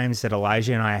of times that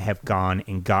Elijah and I have gone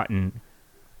and gotten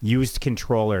used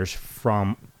controllers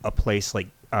from a place like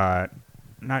not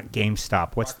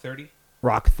GameStop. What's Rock 30?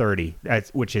 Rock 30,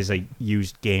 which is a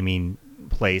used gaming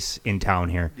place in town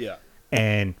here. Yeah.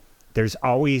 And there's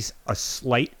always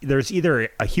there's either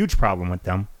a huge problem with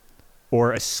them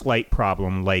or a slight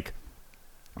problem, like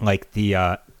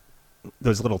the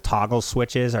those little toggle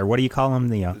switches, or what do you call them?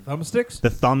 The thumbsticks? The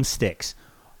thumbsticks.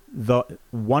 The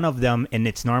one of them, and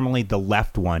it's normally the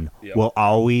left one, will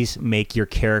always make your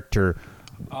character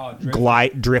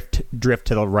drift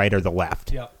to the right or the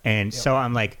left. And so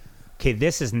I'm like, okay,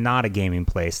 this is not a gaming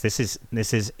place. This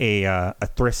is a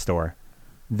thrift store.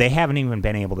 They haven't even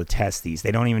been able to test these.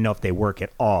 They don't even know if they work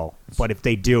at all. But if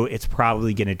they do, it's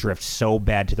probably going to drift so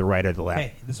bad to the right or the left.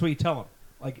 Hey, this is what you tell them.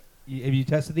 Like, if you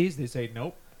tested these, they say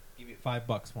nope. Give you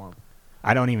 $5 for them.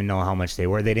 I don't even know how much they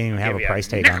were. They didn't even have a price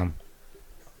tag on them.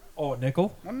 Oh, a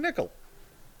nickel? A nickel.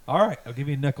 All right, I'll give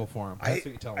you a nickel for them. That's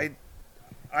what you tell them.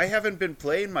 I haven't been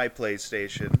playing my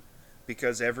PlayStation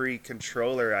because every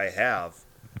controller I have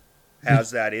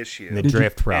has that issue. The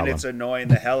drift problem. And it's annoying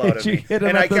the hell out of me. Did you hit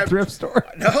him at the thrift store?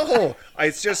 No.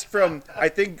 It's just from, I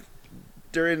think,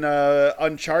 during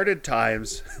Uncharted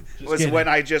times was when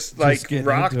I just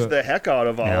rocked the heck out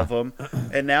of all of them.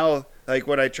 And now, like,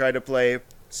 when I try to play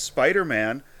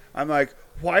Spider-Man, I'm like,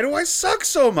 why do I suck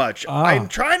so much? I'm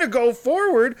trying to go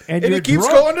forward, and it keeps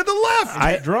going to the left.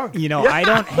 I'm drunk. You know, I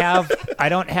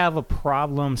don't have a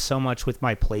problem so much with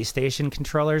my PlayStation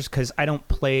controllers because I don't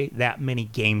play that many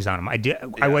games on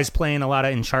them. I was playing a lot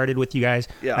of Uncharted with you guys.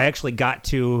 Yeah. I actually got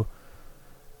to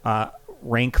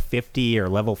rank 50 or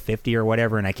level 50 or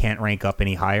whatever, and I can't rank up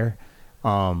any higher.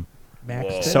 So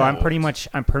I'm pretty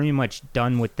much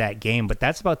done with that game. But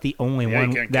that's about the only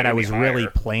one that I was really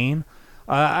playing.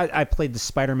 I played the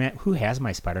Spider-Man. Who has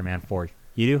my Spider-Man 4?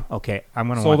 You do? Okay, I'm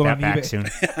going to want that back soon.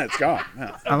 It's gone.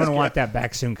 Yeah. I'm going to want that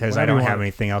back soon because I don't have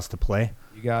anything else to play.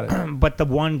 You got it. But the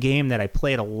one game that I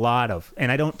played a lot of,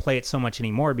 and I don't play it so much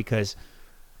anymore because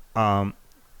Elijah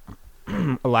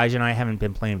and I haven't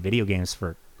been playing video games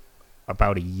for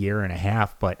about a year and a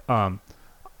half, but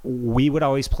we would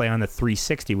always play on the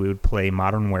 360. We would play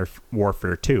Modern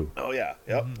Warfare 2. Oh, yeah.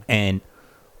 Yep. And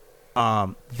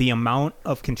the amount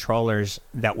of controllers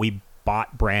that we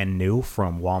bought brand new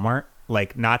from Walmart,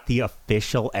 like not the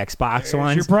official Xbox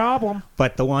ones, your problem,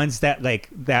 but the ones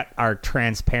that are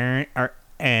transparent,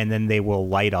 and then they will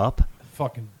light up,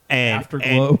 fucking and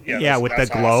afterglow. And, with the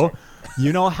glow. Awesome.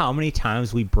 You know how many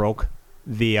times we broke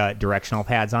the directional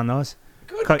pads on those?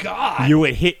 Good God!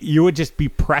 You would just be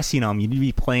pressing them. You'd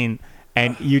be playing.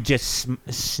 And you just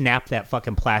snap that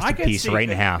fucking plastic piece right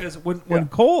in half. Because when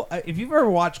Cole, if you've ever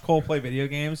watched Cole play video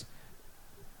games,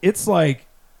 it's like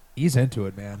he's into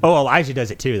it, man. Oh, Elijah does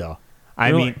it too, though.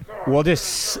 I mean, we'll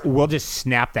just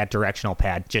snap that directional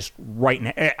pad just right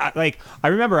in. I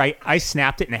remember I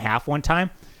snapped it in half one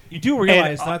time. You do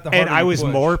realize not the harder and I was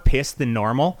push. more pissed than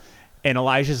normal. And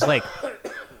Elijah's like,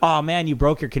 "Oh man, you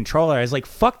broke your controller." I was like,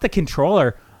 "Fuck the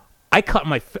controller." I cut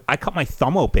my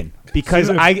thumb open because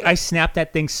I snapped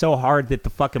that thing so hard that the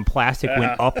fucking plastic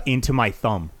went up into my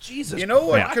thumb. Jesus. You know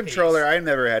what controller I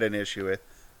never had an issue with?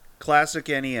 Classic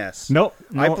NES. Nope.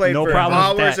 I played for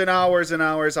hours and hours and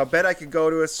hours. I'll bet I could go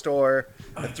to a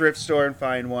thrift store and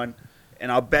find one, and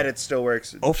I'll bet it still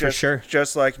works. Oh, for sure.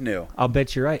 Just like new. I'll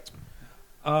bet you're right.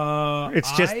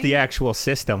 It's just the actual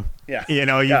system. Yeah. You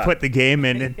know, you put the game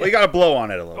in. And well, you got to blow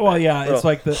on it a little Well, bit. yeah, it's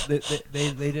like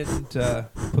they didn't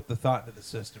put the thought into the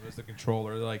system as the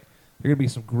controller. They're like, there are going to be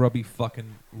some grubby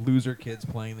fucking loser kids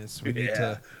playing this. We need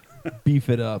to beef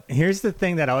it up. Here's the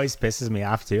thing that always pisses me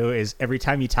off, too, is every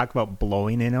time you talk about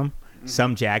blowing in them,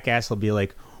 some jackass will be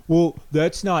like, well,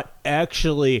 that's not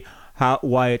actually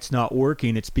why it's not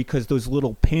working. It's because those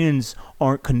little pins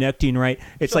aren't connecting right.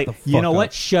 It's like, you know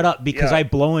what? Shut up, because I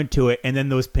blow into it and then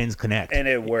those pins connect. And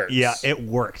it works. Yeah, it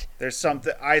worked. There's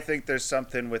something. I think there's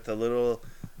something with the little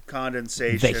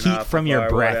condensation. The heat from your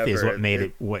breath is what made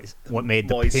it. What made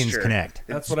the pins connect.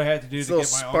 That's what I had to do to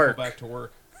get my uncle back to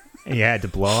work. You had to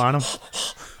blow on them.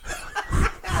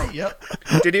 Yep.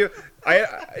 Did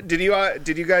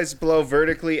you guys blow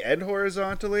vertically and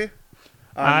horizontally?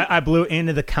 I blew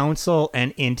into the console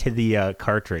and into the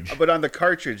cartridge. But on the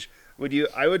cartridge,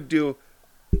 I would do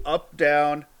up,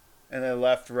 down, and then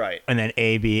left, right. And then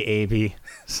A, B,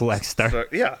 select, start. So,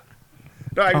 yeah.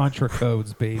 No, Contra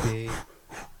codes, baby.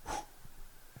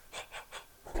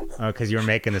 Oh, because you were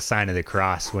making the sign of the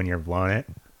cross when you're blowing it?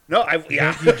 No,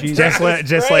 just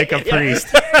like a priest.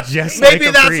 Just maybe like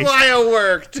a that's priest. why it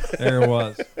worked. There it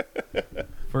was.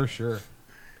 For sure.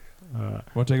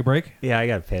 Want to take a break? Yeah, I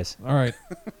got to piss. All right.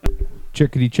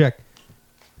 Chickadee check.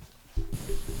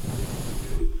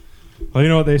 Well, you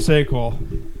know what they say, Cole.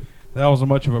 That wasn't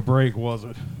much of a break, was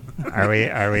it? Are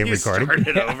we recording?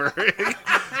 Started over.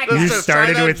 You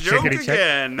started with joke chickadee chick.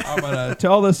 again. I'm gonna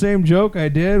tell the same joke I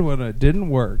did when it didn't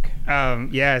work.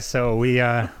 Yeah, so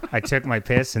I took my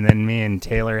piss, and then me and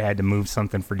Taylor had to move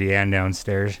something for Deanne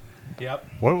downstairs. Yep.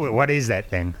 What is that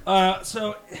thing?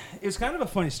 So it's kind of a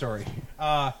funny story.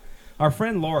 Our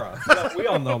friend Laura, we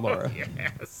all know Laura.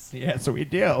 Yes. Yeah, so we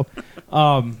do.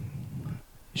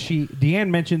 Deanne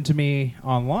mentioned to me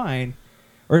online,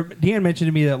 or Deanne mentioned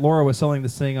to me that Laura was selling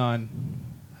this thing on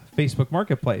Facebook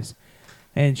Marketplace.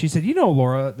 And she said,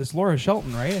 Laura, this Laura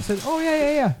Shelton, right? I said, oh,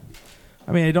 yeah.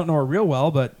 I mean, I don't know her real well,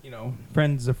 but,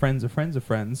 friends of friends of friends of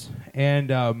friends.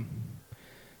 And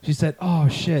she said, oh,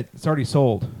 shit, it's already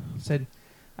sold.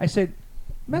 I said,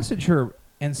 message her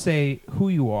and say who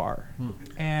you are.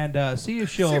 And see if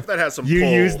she'll... See if that has some You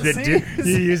pull. use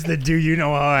the do you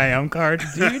know how I am card?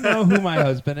 Do you know who my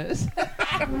husband is?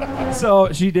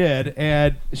 So she did,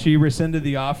 and she rescinded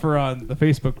the offer on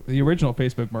the original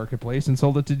Facebook Marketplace, and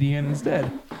sold it to Deanne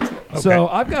instead. Okay. So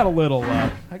I've got a little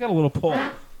pull.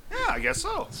 Yeah, I guess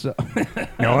so.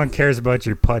 No one cares about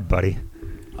your pud, buddy.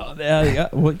 Yeah,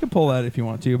 well, you can pull that if you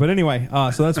want to. But anyway,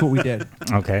 so that's what we did.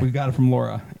 Okay. We got it from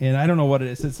Laura. And I don't know what it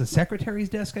is. It's a secretary's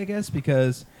desk, I guess,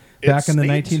 because back in the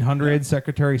 1900s,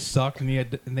 secretaries sucked,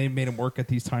 and they made them work at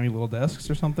these tiny little desks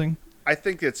or something. I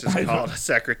think it's just called a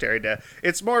secretary desk.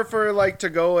 It's more for, to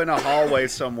go in a hallway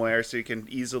somewhere so you can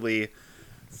easily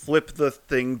flip the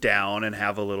thing down and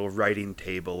have a little writing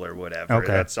table or whatever. Okay.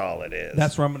 That's all it is.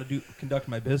 That's where I'm going to conduct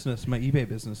my business, my eBay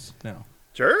business now.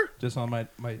 Sure. Just on my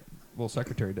little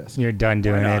secretary desk. You're done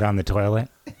doing it on the toilet?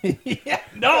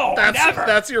 No, never.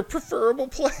 That's your preferable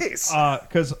place.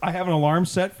 Because I have an alarm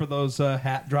set for those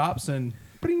hat drops, and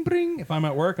bring, bring. If I'm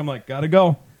at work, I'm like, gotta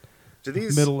go. Do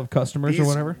these middle of customers or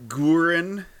whatever?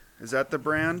 Gurin, is that the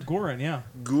brand? Gurin, yeah.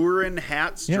 Gurin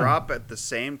hats drop at the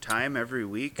same time every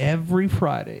week? Every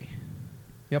Friday.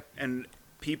 Yep. And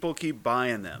people keep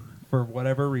buying them. For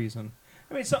whatever reason.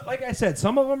 I mean, like I said,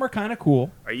 some of them are kind of cool.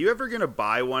 Are you ever going to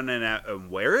buy one and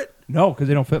wear it? No, because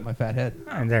they don't fit my fat head.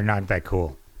 And they're not that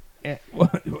cool.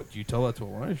 What do you tell that to a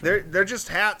woman? They're just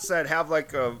hats that have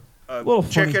like a little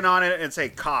chicken on it and say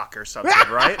cock or something,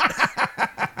 right?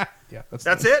 Yeah,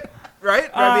 that's it, right?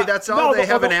 I mean, that's all. They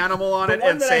have an animal on it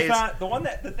and say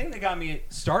the thing that got me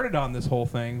started on this whole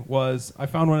thing was I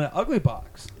found one at Ugly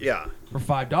Box. Yeah. For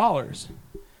 $5.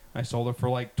 I sold it for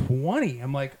like $20.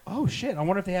 I'm like, oh shit! I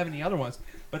wonder if they have any other ones.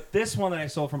 But this one that I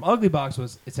sold from Ugly Box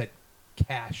it said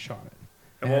cash on it.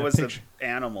 And what was the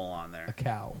animal on there? A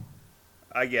cow.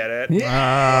 I get it.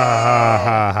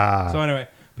 Yeah. So anyway,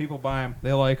 people buy them.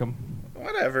 They like them.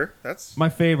 Whatever. That's my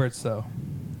favorites though.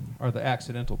 Are the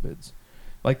accidental bids.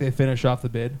 Like they finish off the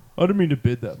bid. I didn't mean to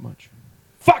bid that much.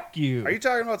 Fuck you. Are you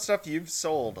talking about stuff you've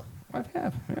sold? I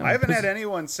have. Yeah, I haven't had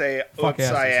anyone say, oops,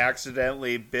 I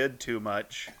accidentally bid too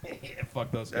much.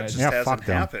 Fuck those guys. That just hasn't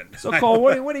happened. So, Cole,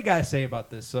 what do you guys say about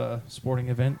this sporting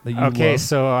event that you love?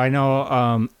 So I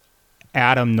know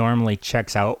Adam normally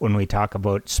checks out when we talk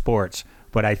about sports,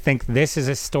 but I think this is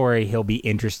a story he'll be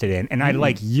interested in. And I'd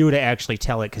like you to actually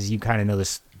tell it because you kind of know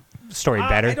this story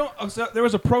better. So there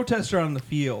was a protester on the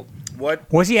field. What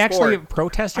was he actually a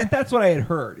protester? That's what I had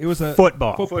heard. It was a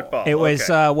football. It was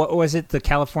okay. What was it? The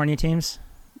California teams?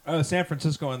 San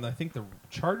Francisco and I think the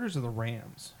Chargers or the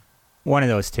Rams. One of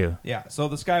those two. Yeah. So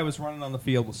this guy was running on the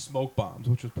field with smoke bombs,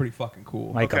 which was pretty fucking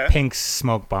cool. Like a pink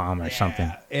smoke bomb or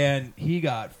something. And he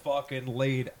got fucking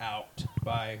laid out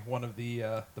by one of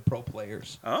the pro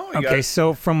players. Oh. Okay.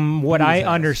 So from what I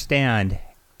understand,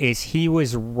 is he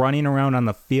was running around on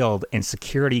the field and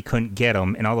security couldn't get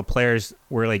him, and all the players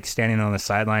were like standing on the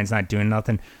sidelines not doing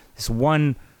nothing. This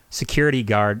one security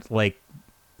guard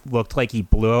looked like he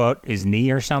blew out his knee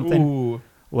or something. Ooh.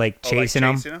 Chasing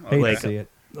him. Like see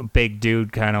it. A big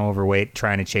dude, kind of overweight,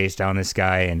 trying to chase down this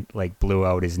guy and blew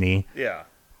out his knee. Yeah.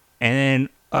 And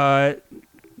then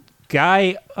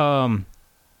guy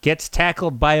gets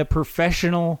tackled by a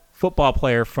professional football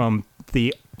player from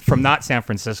not San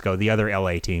Francisco, the other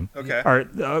LA team. Okay. Or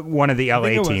one of the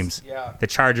LA teams. Yeah. The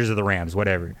Chargers or the Rams,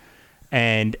 whatever.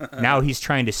 And now he's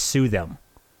trying to sue them.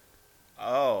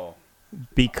 Oh.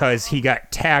 Because he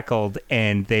got tackled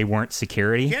and they weren't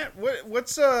security.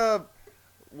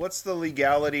 What's the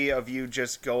legality of you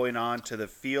just going on to the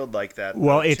field like that?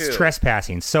 Well, it's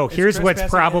trespassing. So here's what's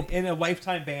probably in a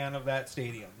lifetime ban of that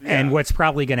stadium. And what's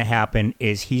probably going to happen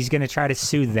is he's going to try to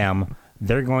sue them.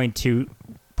 They're going to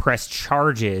press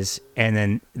charges, and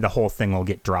then the whole thing will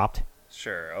get dropped.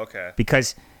 Sure, okay.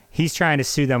 Because he's trying to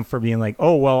sue them for being like,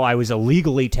 oh, well, I was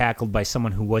illegally tackled by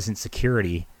someone who wasn't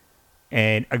security,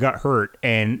 and I got hurt,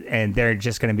 and they're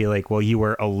just going to be like, well, you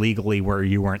were illegally where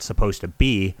you weren't supposed to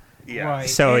be, Yeah. Right.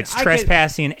 So And it's I get-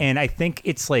 trespassing, and I think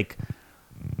it's like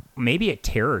maybe a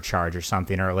terror charge or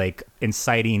something, or like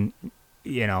inciting,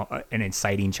 an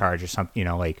inciting charge or something,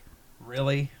 like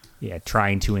Really?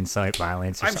 trying to incite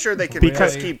violence. Or I'm sure they something. could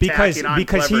because just keep because tacking on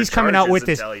because clever he's coming out with charges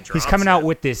this. until he He's drops coming out it.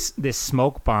 with this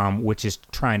smoke bomb, which is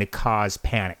trying to cause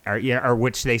panic, or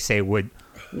which they say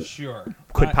Sure.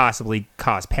 could possibly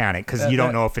cause panic because you don't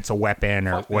that- know if it's a weapon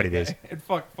or Fuck what that it is. guy. And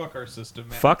fuck our system,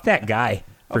 man. Fuck that guy.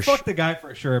 Fuck the guy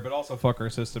for sure, but also fuck our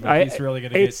system. If he's really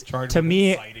going to get charged to with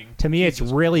me, inciting. to me, it's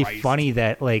Jesus really Christ. funny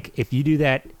that like if you do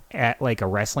that at like a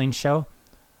wrestling show,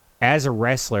 as a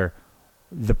wrestler,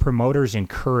 the promoters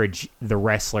encourage the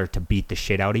wrestler to beat the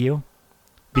shit out of you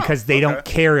because they don't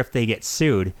care if they get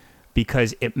sued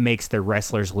because it makes their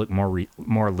wrestlers look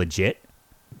more legit.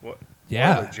 What?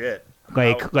 Yeah. More legit.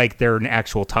 Like they're an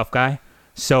actual tough guy.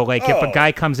 So like if a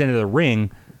guy comes into the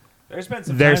ring. There's been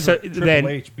some times where Triple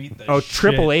H beat the shit.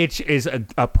 Triple H is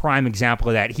a prime example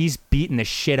of that. He's beaten the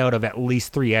shit out of at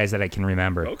least 3 guys that I can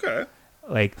remember. Okay.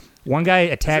 Like one guy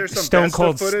attacked Is there some Stone best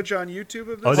Cold of footage on YouTube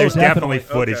of this? Oh, there's definitely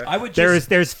footage. Okay. I would just,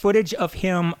 There's footage of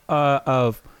him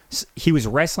he was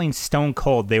wrestling Stone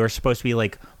Cold. They were supposed to be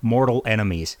like mortal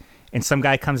enemies, and some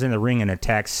guy comes in the ring and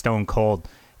attacks Stone Cold,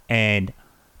 and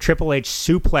Triple H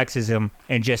suplexes him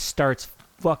and just starts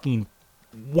fucking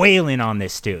wailing on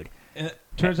this dude. and it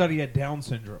turns out he had Down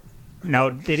syndrome. No,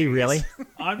 did he really?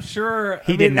 I'm sure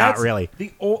He did not really.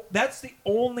 That's the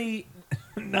only,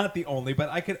 not the only, but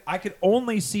I could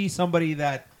only see somebody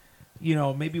that,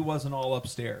 maybe wasn't all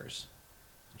upstairs,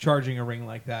 charging a ring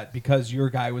like that because your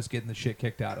guy was getting the shit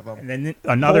kicked out of him. And then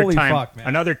another Holy time, fuck, man.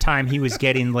 another time he was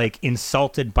getting like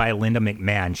insulted by Linda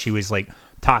McMahon. She was like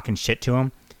talking shit to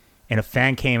him, and a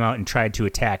fan came out and tried to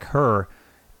attack her,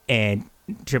 and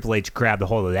Triple H grabbed a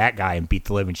hold of that guy and beat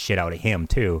the living shit out of him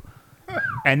too.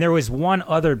 And there was one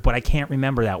other, but I can't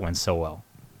remember that one so well.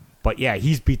 But yeah,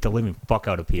 he's beat the living fuck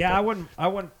out of people. Yeah, I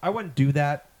wouldn't do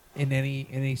that in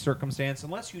any circumstance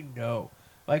unless you know.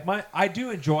 Like I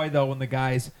do enjoy though when the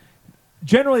guys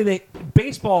generally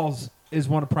baseballs is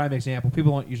one prime example.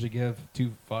 People don't usually give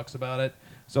two fucks about it.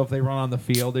 So if they run on the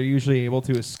field, they're usually able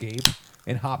to escape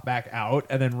and hop back out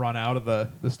and then run out of the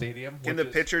stadium. Can the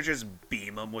pitcher just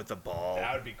beam him with the ball?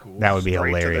 That would be cool. That would be Straight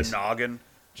hilarious. to the noggin.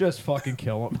 Just fucking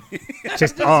kill him.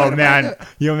 Just oh man,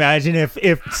 you imagine if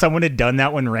someone had done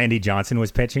that when Randy Johnson was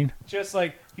pitching? Just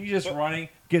like he's just running,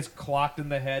 gets clocked in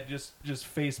the head, just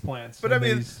face plants. But I and then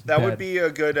mean, he's that dead. would be a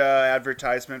good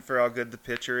advertisement for how good the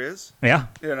pitcher is. Yeah.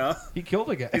 He killed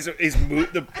a guy.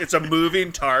 It's a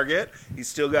moving target. He's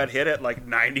still got hit at like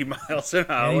 90 miles an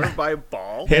hour by a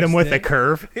ball. Hit him with a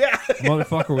curve. Yeah.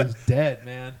 Motherfucker was dead,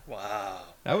 man. Wow.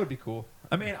 That would be cool.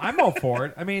 I mean, I'm all for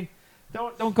it. I mean,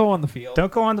 don't go on the field.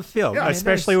 Don't go on the field, Yeah, I mean,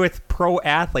 especially with pro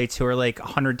athletes who are like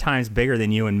 100 times bigger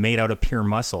than you and made out of pure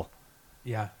muscle.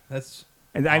 Yeah, that's.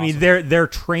 And I mean, they're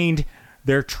trained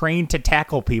to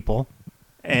tackle people,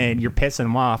 and you're pissing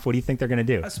them off. What do you think they're going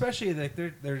to do? Especially like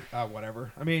they're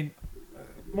whatever. I mean,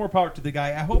 more power to the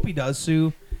guy. I hope he does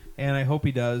sue, and I hope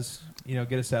he does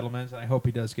get a settlement, and I hope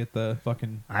he does get the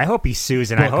fucking. I hope he sues,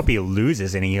 and I hope he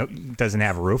loses, and he doesn't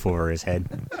have a roof over his head.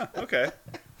 Okay.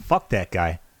 Fuck that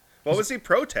guy. What was he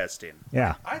protesting?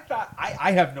 Yeah. I thought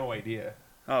I have no idea.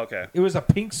 Oh, okay. It was a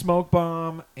pink smoke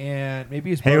bomb, and maybe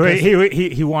his.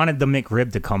 He wanted the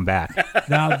McRib to come back.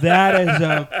 Now that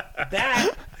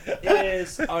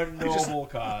is a noble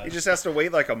cause. He just has to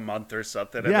wait like a month or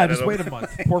something. Yeah, just wait a month.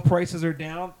 Poor prices are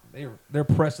down. They're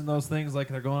pressing those things like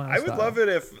they're going. I would love it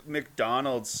if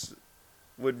McDonald's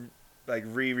would like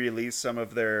re-release some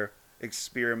of their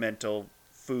experimental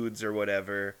foods or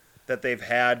whatever that they've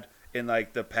had in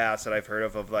like the past that I've heard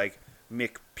of like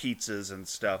McPizzas and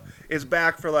stuff. It's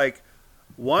back for like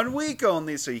 1 week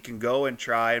only, so you can go and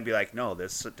try and be like, no,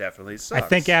 this definitely sucks. I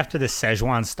think after the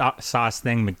Szechuan sauce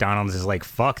thing, McDonald's is like,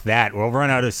 fuck that. We'll run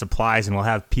out of supplies and we'll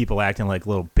have people acting like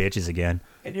little bitches again.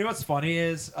 And you know what's funny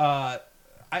is I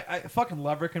fucking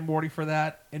love Rick and Morty for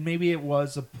that. And maybe it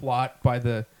was a plot by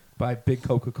Big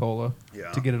Coca-Cola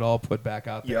to get it all put back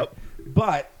out there. Yep.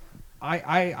 But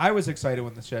I was excited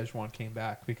when the Szechuan came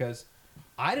back because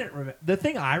I didn't remember. The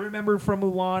thing I remembered from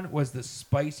Mulan was the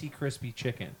spicy crispy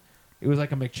chicken. It was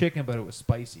like a McChicken, but it was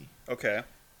spicy. Okay.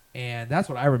 And that's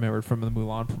what I remembered from the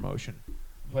Mulan promotion.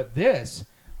 But this,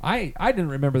 I didn't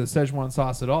remember the Szechuan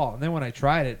sauce at all. And then when I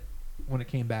tried it, when it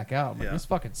came back out, I'm like, this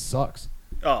fucking sucks.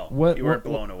 Oh, you weren't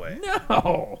blown away.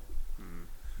 No.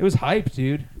 It was hype,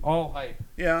 dude. All hype.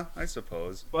 Yeah, I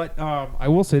suppose. But I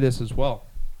will say this as well.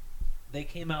 They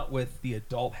came out with the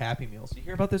adult Happy Meals. Did you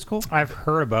hear about this, Cole? I've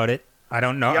heard about it. I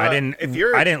don't know. Yeah,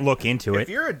 I didn't look into it. If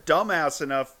you're a dumbass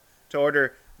enough to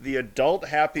order the adult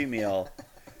Happy Meal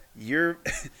you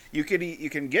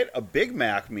can get a Big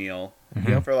Mac meal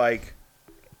for like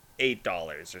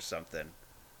 $8 or something,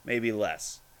 maybe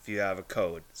less if you have a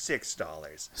code,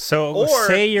 $6. So Or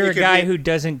say you're you a could guy get- who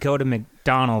doesn't go to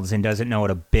McDonald's and doesn't know what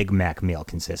a Big Mac meal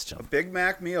consists of. Big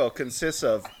Mac meal consists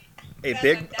of a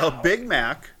Big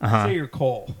Mac, Say your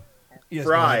Cole. Yes,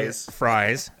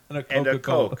 Fries. and a and a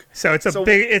Coca-Cola. Coke. So it's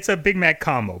a Big Mac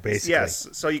combo, basically. Yes,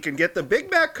 so you can get the Big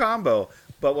Mac combo,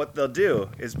 but what they'll do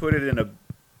is put it in a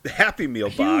Happy Meal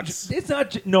Huge. box. It's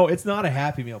not. No, it's not a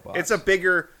Happy Meal box. It's a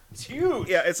bigger. It's huge.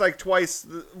 Yeah, it's like twice.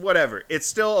 Whatever. It's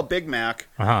still a Big Mac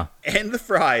and the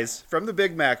fries from the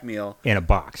Big Mac meal In a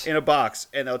box. in a box,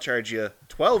 and they'll charge you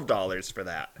 $12 for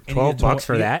that. And you get $12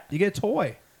 for you get- that? You get a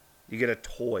toy. You get a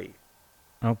toy.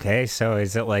 Okay, so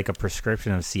is it like a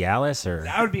prescription of Cialis or?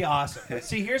 That would be awesome.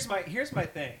 See, here's my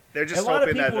thing. They're just a lot of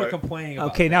hoping people that- are complaining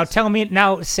about. Okay, now this. tell me.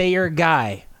 Now, say you're a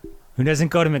guy who doesn't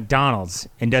go to McDonald's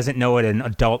and doesn't know what an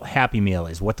adult Happy Meal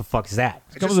is. What the fuck is that?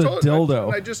 I comes just with a told- dildo.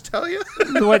 Didn't I just tell you?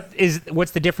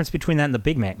 What's the difference between that and the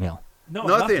Big Mac meal? No,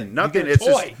 Nothing. You get a It's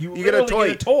toy. just You get a literally toy.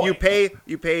 get a toy.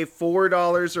 You pay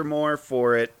 $4 or more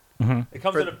for it. It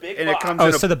comes for- in a big and it box. comes Oh,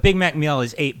 in a so the Big Mac meal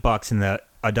is $8 and the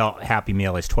adult Happy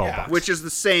Meal is $12. which is the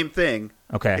same thing.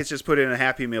 Okay. It's just put in a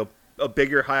Happy Meal, a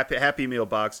bigger Happy Meal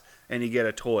box, and you get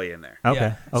a toy in there. Okay.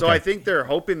 Yeah. Okay. So I think they're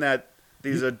hoping that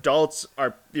these adults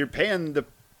you're paying the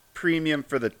premium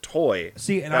for the toy.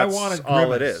 See, and That's I wanted Grimace.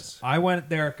 all it is. I went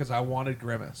there because I wanted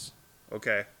Grimace.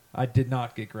 Okay. I did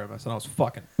not get Grimace, and I was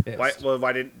fucking pissed.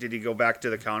 Why did he go back to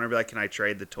the counter and be like, "Can I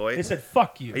trade the toy?" They said,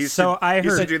 "Fuck you." I used So to, I used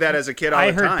to heard- do that as a kid all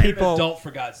I the heard time. people- You're an adult,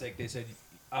 for God's sake. They said,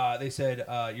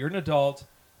 you're an adult.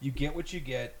 You get what you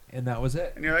get, and that was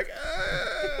it. And you're like,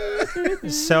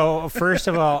 So first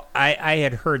of all, I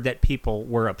had heard that people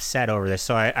were upset over this,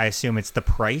 so I assume it's the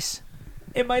price.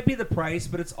 It might be the price,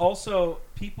 but it's also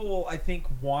people. I think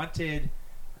wanted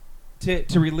to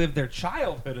relive their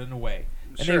childhood in a way,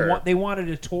 and Sure. they wanted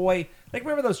a toy. Like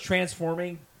remember those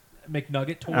transforming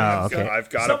McNugget toys? Oh, okay. I've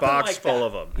got Something a box like full that.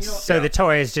 of them. You know, So the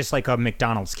toy is just like a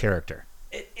McDonald's character.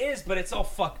 it is, but it's all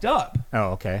fucked up.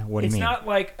 Oh, okay. What do you It's mean? not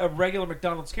like a regular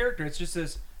McDonald's character. It's just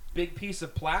this big piece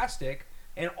of plastic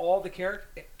and all the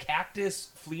cactus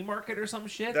flea market or some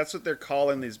shit. That's what they're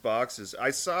calling these boxes.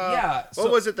 I saw. Yeah, What so-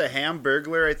 was it? The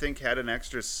Hamburglar, I think, had an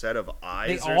extra set of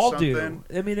eyes. They or all something.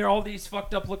 do. I mean, they're all these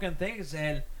fucked up looking things,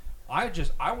 and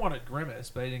I wanted Grimace,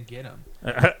 but I didn't get him.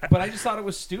 But I just thought it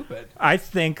was stupid. I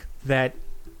think that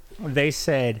they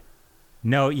said,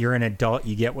 "No, you're an adult.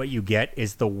 You get what you get."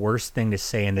 Is the worst thing to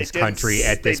say in this They didn't country s-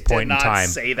 at this they point did in time. not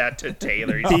say that to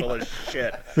Taylor. He's full of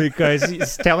shit. Because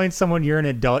it's telling someone you're an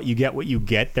adult, you get what you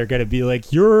get. They're gonna be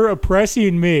like, "You're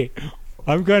oppressing me.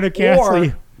 I'm gonna cancel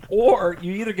you." Or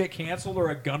you either get canceled or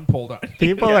a gun pulled on you.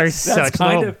 People are such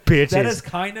little bitches. That is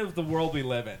kind of the world we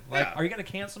live in. Like, Yeah. are you going to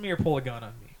cancel me or pull a gun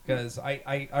on me? Because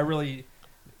I really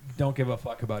don't give a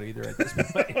fuck about either at this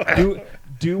point.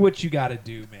 do what you got to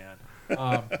do,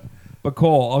 man. But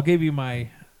Cole, I'll give you my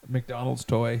McDonald's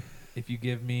toy if you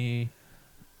give me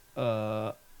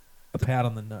a pat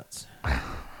on the nuts.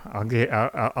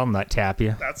 I'll nut tap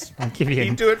you. That's I'll give you.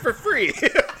 you do it for free.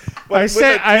 I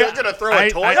said you're gonna throw a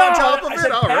toy on top of I it.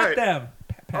 said All pat right. them.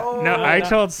 Oh, No, I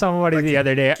told somebody the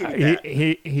other day.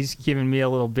 kitty He's giving me a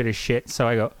little bit of shit. So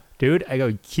I go, dude. I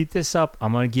go, keep this up.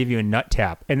 I'm gonna give you a nut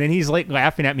tap. And then he's like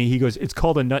laughing at me. He goes, it's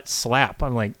called a nut slap.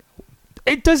 I'm like,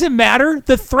 it doesn't matter.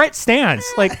 The threat stands.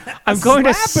 Like I'm going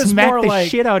to slap is smack more the like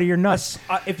shit out of your nuts.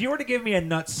 If you were to give me a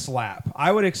nut slap,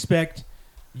 I would expect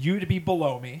you to be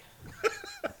below me,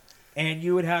 and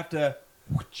you would have to.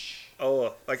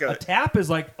 Oh, like A a tap is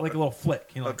like a little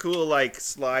flick. You know, a cool like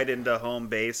slide into home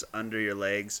base under your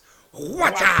legs.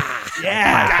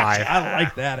 yeah, High five. I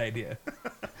like that idea.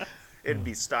 It'd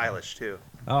be stylish too.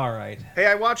 All right, Hey,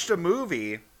 I watched a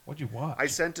movie. what'd you watch? I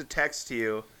sent a text to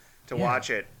you to Yeah.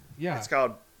 watch it. Yeah.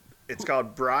 It's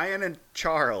called Brian and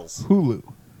Charles. Hulu.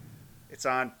 It's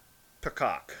on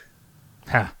Peacock.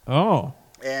 Ha. Oh,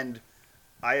 And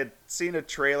I had seen a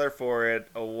trailer for it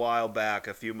a while back,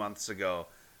 a few months ago,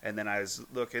 and then I was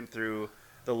looking through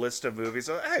the list of movies.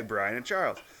 So, hey, Brian and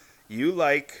Charles, you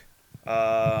like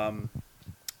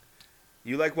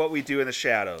What We Do in the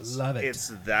Shadows. Love it. It's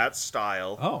that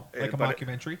style. oh, like a But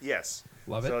mockumentary. yes.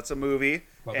 Love it. So it's a movie,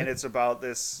 Love and it. it's about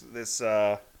this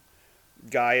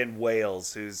guy in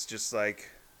Wales who's just like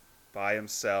by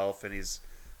himself, and he's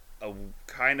a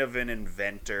kind of an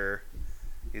inventor.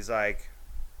 He's like,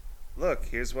 look,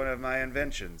 here's one of my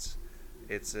inventions.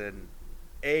 It's an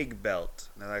egg belt.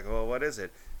 And they're like, well, what is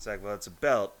it? It's like, well, it's a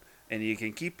belt, and you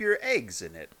can keep your eggs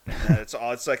in it. And it's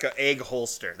like an egg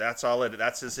holster. That's all it.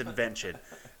 That's his invention. And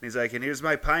he's like, and here's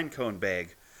my pine cone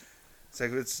bag. It's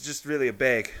like, it's just really a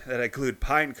bag that I glued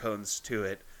pine cones to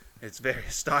it. It's very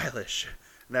stylish.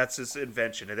 And that's his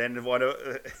invention. And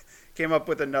then came up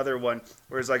with another one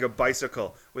where it's like a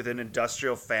bicycle with an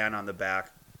industrial fan on the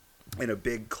back and a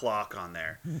big clock on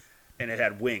there. And it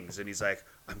had wings. And he's like,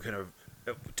 I'm going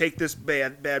to take this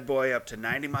bad boy up to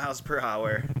 90 miles per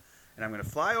hour. And I'm going to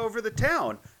fly over the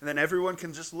town. And then everyone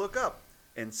can just look up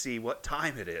and see what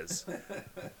time it is.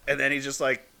 And then he just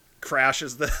like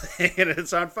crashes the thing and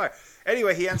it's on fire.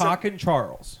 Anyway, he ends Cock up... and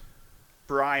Charles.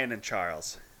 Brian and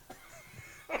Charles.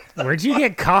 Where'd you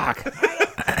get cock?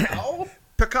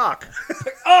 Peacock.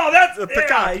 Oh, that's the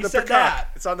peacock. He The said peacock. that.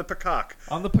 It's on the peacock.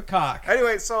 On the peacock.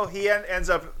 Anyway, so he ends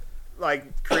up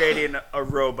like creating a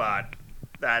robot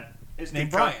that His name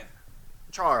Brian.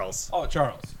 Charles. Oh,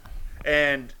 Charles.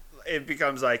 And it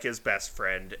becomes like his best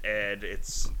friend, and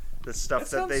it's the stuff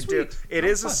that they do. Sweet. It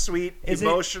is a sweet, Is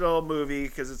emotional movie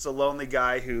because it's a lonely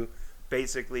guy who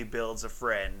basically builds a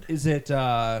friend. Is it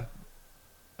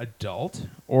adult,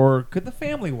 or could the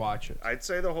family watch it? I'd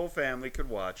say the whole family could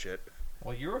watch it.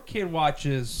 Well, your kid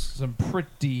watches some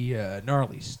pretty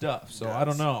gnarly stuff, so I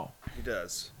don't know. He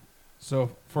does.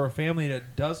 So for a family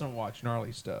that doesn't watch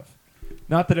gnarly stuff,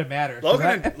 not that it matters.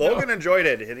 Logan enjoyed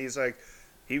it, and he's like,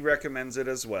 he recommends it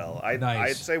as well. Nice.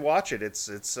 I'd say watch it.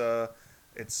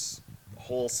 It's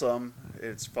wholesome.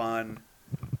 It's fun.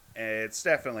 And it's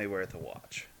definitely worth a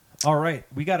watch. All right,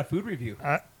 we got a food review.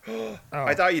 I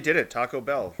thought you did it. Taco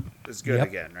Bell is good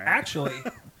again, right? Actually,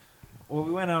 well,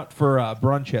 we went out for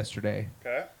brunch yesterday.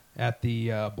 Okay. At the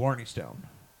Blarney Stone,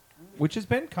 which has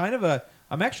been kind of a.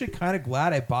 I'm actually kind of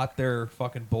glad I bought their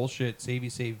fucking bullshit save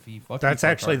fee. That's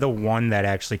actually the one that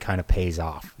actually kind of pays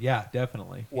off. Yeah,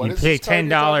 definitely. You pay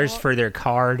 $10 for their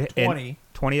card.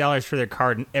 $20 for their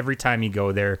card, and every time you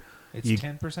go there, it's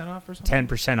 10% off or something.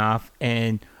 10% off,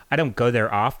 and I don't go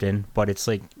there often, but it's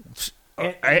like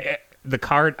the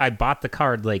card. I bought the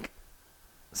card like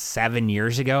 7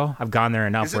 years ago. I've gone there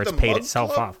enough where it's paid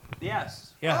itself off.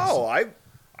 Yes. Oh,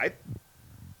 did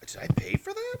I pay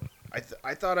for that?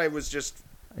 I thought I was just.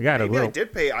 I got maybe a little. I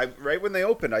did pay. Right when they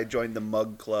opened, I joined the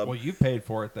Mug Club. Well, you paid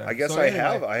for it then. I guess So I anyway,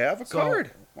 have. I have a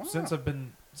card. Wow. Since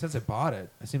I bought it,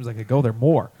 it seems like I go there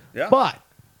more. Yeah. But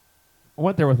I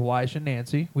went there with Elisha and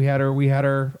Nancy. We had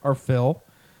our fill,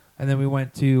 and then we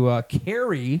went to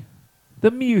Carrie,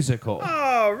 the musical.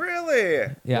 Oh,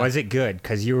 really? Yeah. Was it good?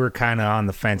 Because you were kind of on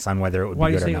the fence on whether it would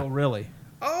Why be do you good say or not. oh really?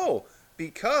 Oh,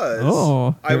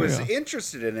 because I here we was go.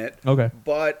 interested in it. Okay.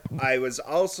 But I was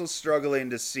also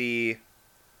struggling to see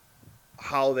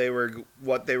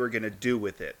what they were going to do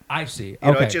with it. I see. You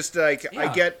know, Okay. just like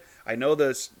Yeah. I know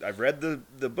this. I've read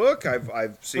the book.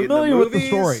 I've seen Familiar the with movies.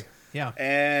 the story. Yeah.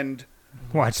 And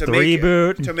Watch the to make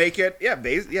reboot. to make it,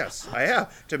 yes, I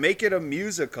have to make it a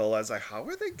musical. I was like, how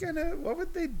are they gonna? What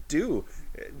would they do?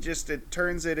 It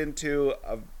turns it into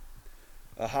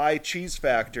a high cheese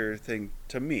factor thing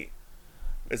to me.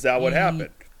 Is that what happened?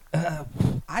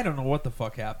 I don't know what the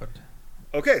fuck happened.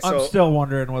 Okay, so I'm still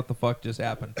wondering what the fuck just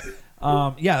happened.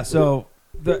 Yeah, so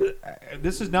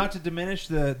this is not to diminish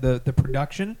the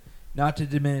production, not to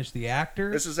diminish the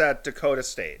actors. this is at Dakota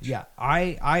Stage. Yeah,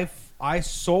 I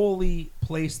solely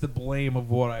place the blame of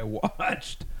what I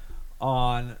watched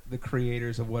on the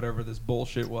creators of whatever this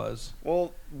bullshit was.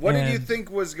 Well, what did you And-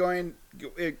 think was going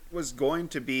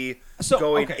to be So,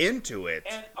 going okay. into it?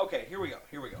 And okay, here we go.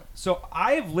 So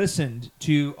I've listened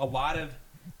to a lot of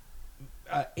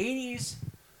 80s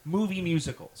movie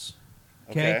musicals.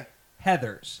 Okay?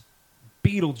 Heathers,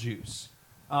 Beetlejuice.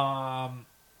 I'm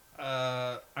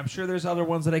sure there's other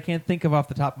ones that I can't think of off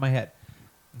the top of my head.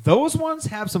 Those ones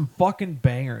have some fucking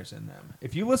bangers in them.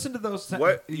 If you listen to those,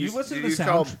 What if you listen to the you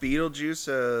call sound, Beetlejuice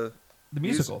the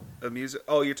musical. a music?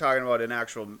 Oh, you're talking about an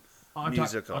actual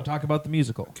musical. I'm talking about the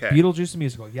musical. Okay. Beetlejuice the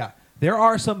musical. Yeah, there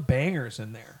are some bangers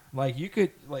in there. Like you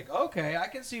could okay, I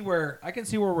can see where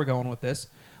we're going with this.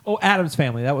 Oh, Addams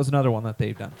Family. That was another one that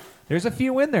they've done. There's a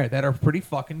few in there that are pretty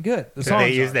fucking good. The Did songs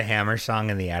they use are. the Hammer song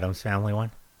in the Addams Family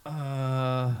one?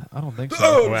 I don't think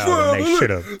so. Well, then they should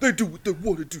have. They do what they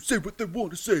want to do, say what they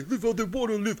want to say, live how they want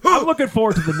to live. I'm looking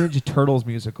forward to the Ninja Turtles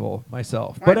musical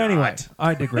myself. But Why anyway, not?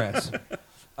 I digress.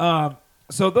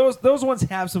 So those ones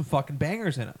have some fucking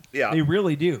bangers in them. Yeah. They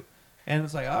really do. And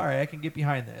it's like, all right, I can get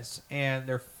behind this. And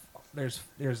there's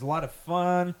a lot of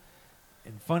fun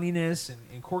and funniness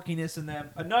and quirkiness in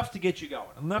them. Enough to get you going.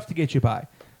 Enough to get you by.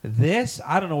 This,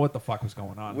 I don't know what the fuck was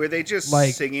going on. Were they just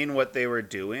Like- singing what they were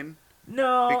doing?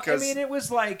 No, Because- I mean, it was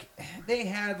like they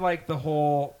had like the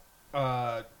whole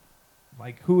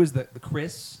like who was the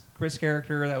Chris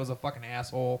character that was a fucking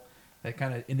asshole that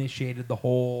kind of initiated the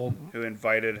whole Who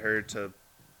invited her to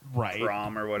right.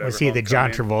 prom or whatever? Was he the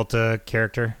John homecoming? Travolta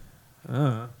character?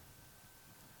 Okay.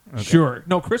 Sure.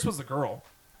 No, Chris was the girl.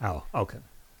 Oh, okay.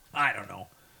 I don't know.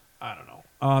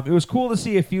 It was cool to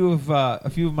see a few of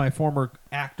my former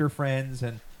actor friends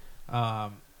and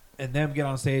them get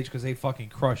on stage because they fucking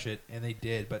crush it, and they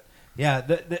did. But yeah,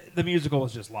 the musical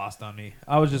was just lost on me.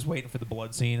 I was just waiting for the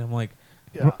blood scene. I'm like,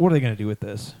 what are they gonna do with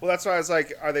this? Well, that's why I was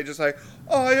like, are they just like,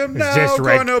 I am It's now just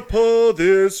gonna pull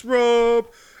this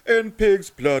rope and pig's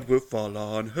blood will fall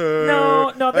on her?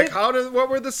 No, Like, what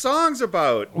were the songs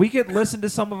about? We could listen to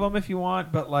some of them if you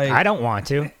want, but like, I don't want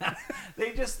to.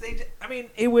 I mean,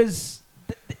 it was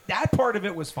that part of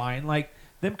it was fine. Like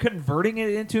them converting it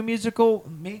into a musical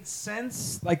made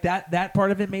sense. Like that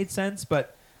part of it made sense.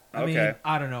 But I mean,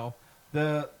 I don't know.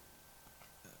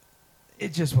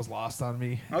 It just was lost on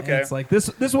me. Okay, and it's like this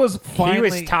was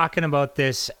finally. He was talking about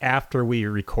this after we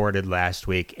recorded last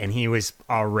week, and he was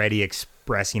already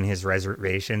expressing his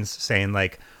reservations, saying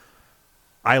like,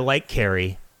 "I like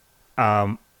Carrie.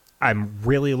 I'm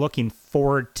really looking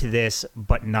forward to this,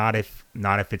 but not if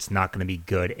it's not going to be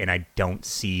good, and I don't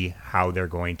see how they're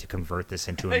going to convert this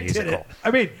into a musical." I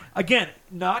mean, again,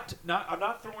 I'm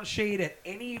not throwing shade at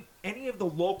any of the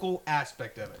local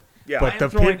aspect of it. Yeah, but the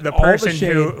person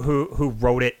who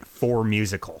wrote it for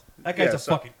musical, that guy's a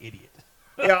fucking idiot.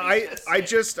 Yeah, I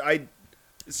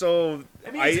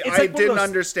didn't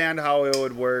understand how it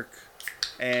would work,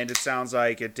 and it sounds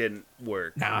like it didn't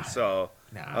work. Nah.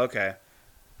 Okay.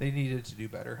 They needed to do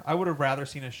better. I would have rather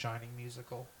seen a Shining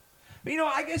musical. But,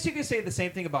 I guess you could say the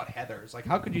same thing about Heathers. Like,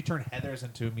 how could you turn Heathers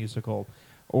into a musical?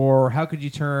 Or how could you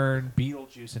turn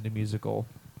Beetlejuice into a musical?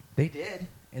 They did,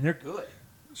 and they're good.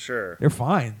 Sure. They're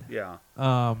fine. Yeah.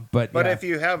 But if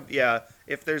you have,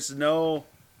 if there's no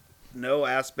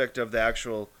aspect of the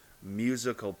actual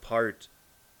musical part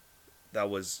that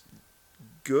was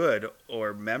good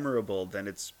or memorable, then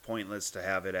it's pointless to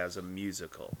have it as a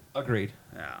musical. Agreed.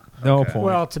 Yeah. No point.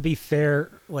 Well, to be fair,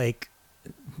 like,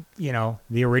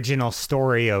 the original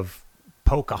story of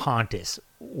Pocahontas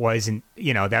wasn't,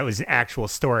 that was an actual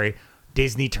story.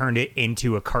 Disney turned it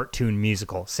into a cartoon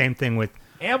musical. Same thing with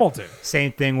Hamilton.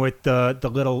 Same thing with the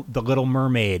Little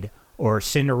Mermaid or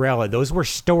Cinderella. Those were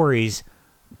stories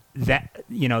that,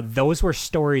 those were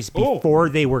stories before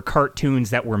they were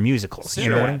cartoons that were musicals. Sinbad. You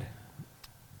know what I mean?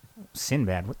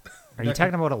 Sinbad. What, are you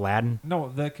talking about Aladdin? No,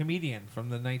 the comedian from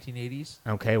the 1980s.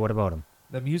 Okay, what about him?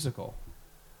 The musical.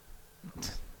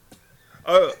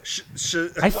 Oh,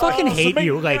 I fucking hate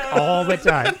you like all the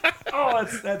time.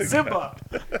 That's Simba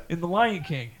in The Lion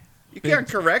King. You can't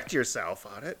correct yourself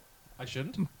on it. I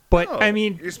shouldn't. But No, I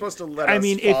mean, you're supposed to let us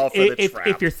fall for the trap.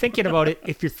 if you're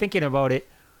thinking about it,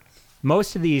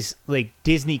 most of these like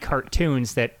Disney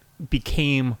cartoons that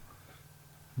became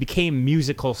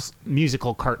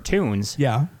musical cartoons,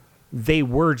 they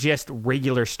were just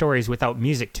regular stories without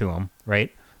music to them,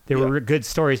 right? They were good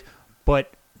stories,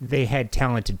 but they had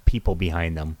talented people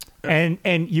behind them,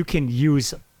 and you can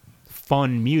use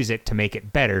fun music to make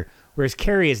it better. Whereas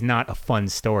Carrie is not a fun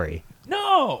story.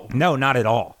 No, not at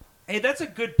all. Hey, that's a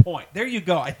good point. There you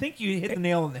go. I think you hit the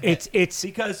nail on the head. It's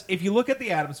because if you look at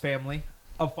the Addams Family,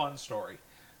 a fun story.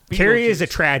 Carrie is a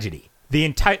tragedy.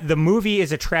 The movie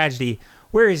is a tragedy.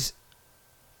 Whereas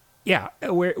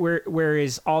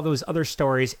all those other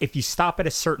stories, if you stop at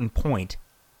a certain point,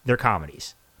 they're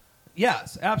comedies.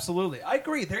 Yes, absolutely. I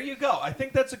agree. There you go. I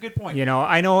think that's a good point.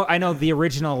 I know the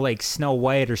original like Snow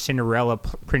White or Cinderella,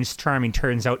 Prince Charming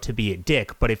turns out to be a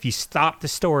dick, but if you stop the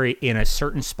story in a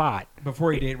certain spot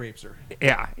before he date rapes her.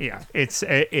 Yeah, it's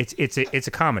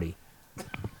a comedy.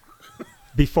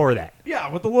 Before that. Yeah,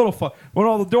 with the little when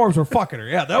all the dwarves were fucking her.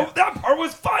 Yeah, that part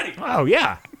was funny. Oh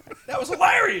yeah. That was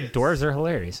hilarious. Dwarves are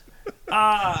hilarious.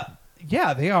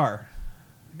 Yeah, they are.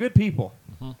 Good people.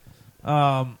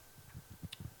 Mm-hmm.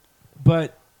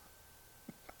 But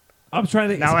I'm trying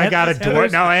to think. Now I got a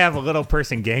dwarf. Now I have a little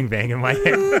person gangbang in my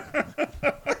head.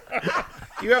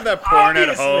 You have that porn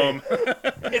at home.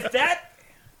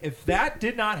 if that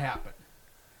did not happen,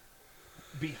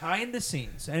 behind the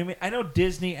scenes, I mean, I know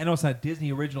Disney. I know it's not a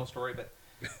Disney original story, but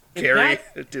Carrie,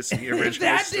 a Disney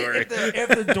original story. If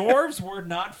the dwarves were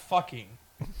not fucking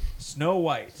Snow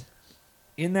White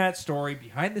in that story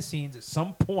behind the scenes at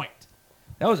some point,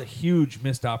 that was a huge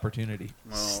missed opportunity.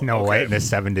 Snow White and the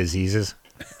 7 diseases.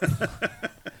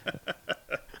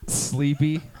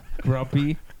 Sleepy,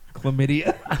 grumpy,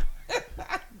 chlamydia.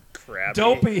 Crabby.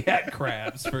 Dopey had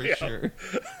crabs for sure.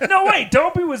 No, wait,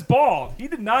 Dopey was bald. He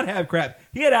did not have crabs.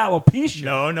 He had alopecia.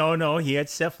 No. He had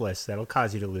syphilis. That'll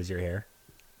cause you to lose your hair.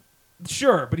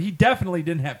 Sure, but he definitely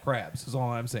didn't have crabs, is all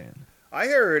I'm saying. I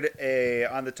heard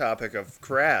on the topic of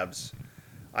crabs,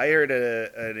 I heard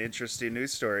an interesting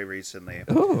news story recently.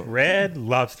 Ooh, Red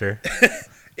Lobster.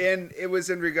 And it was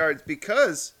in regards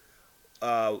because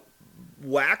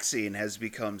waxing has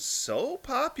become so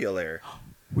popular.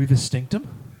 We've extinct them?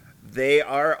 They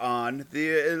are on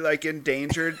the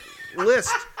endangered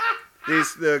list.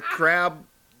 The crab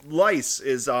lice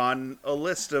is on a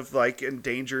list of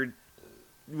endangered,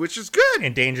 which is good.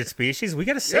 Endangered species. We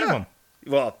got to save them.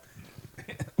 Well,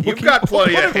 you've got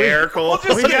plenty of hair, Cole.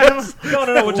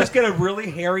 No. We'll just get a really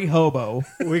hairy hobo.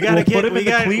 We gotta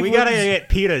get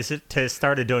PETA to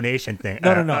start a donation thing.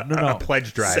 No. A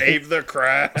pledge drive. Save the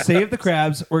crabs. Save the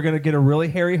crabs. We're gonna get a really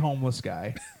hairy homeless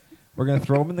guy. We're gonna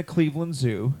throw him in the Cleveland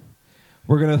Zoo.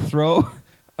 We're gonna throw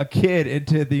a kid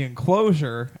into the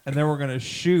enclosure, and then we're gonna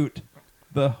shoot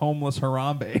the homeless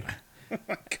Harambe. Oh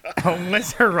my God.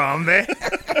 Homeless Harambe.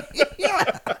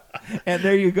 Yeah. And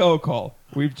there you go, Cole.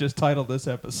 We've just titled this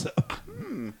episode.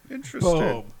 Interesting.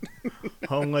 Boom.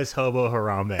 Homeless Hobo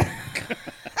Harambe.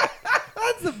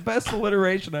 That's the best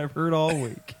alliteration I've heard all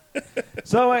week.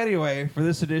 So anyway, for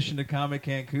this edition of Comic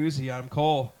Cancusi, I'm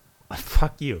Cole.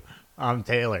 Fuck you. I'm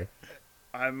Taylor.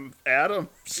 I'm Adam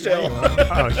still.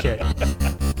 Oh, shit.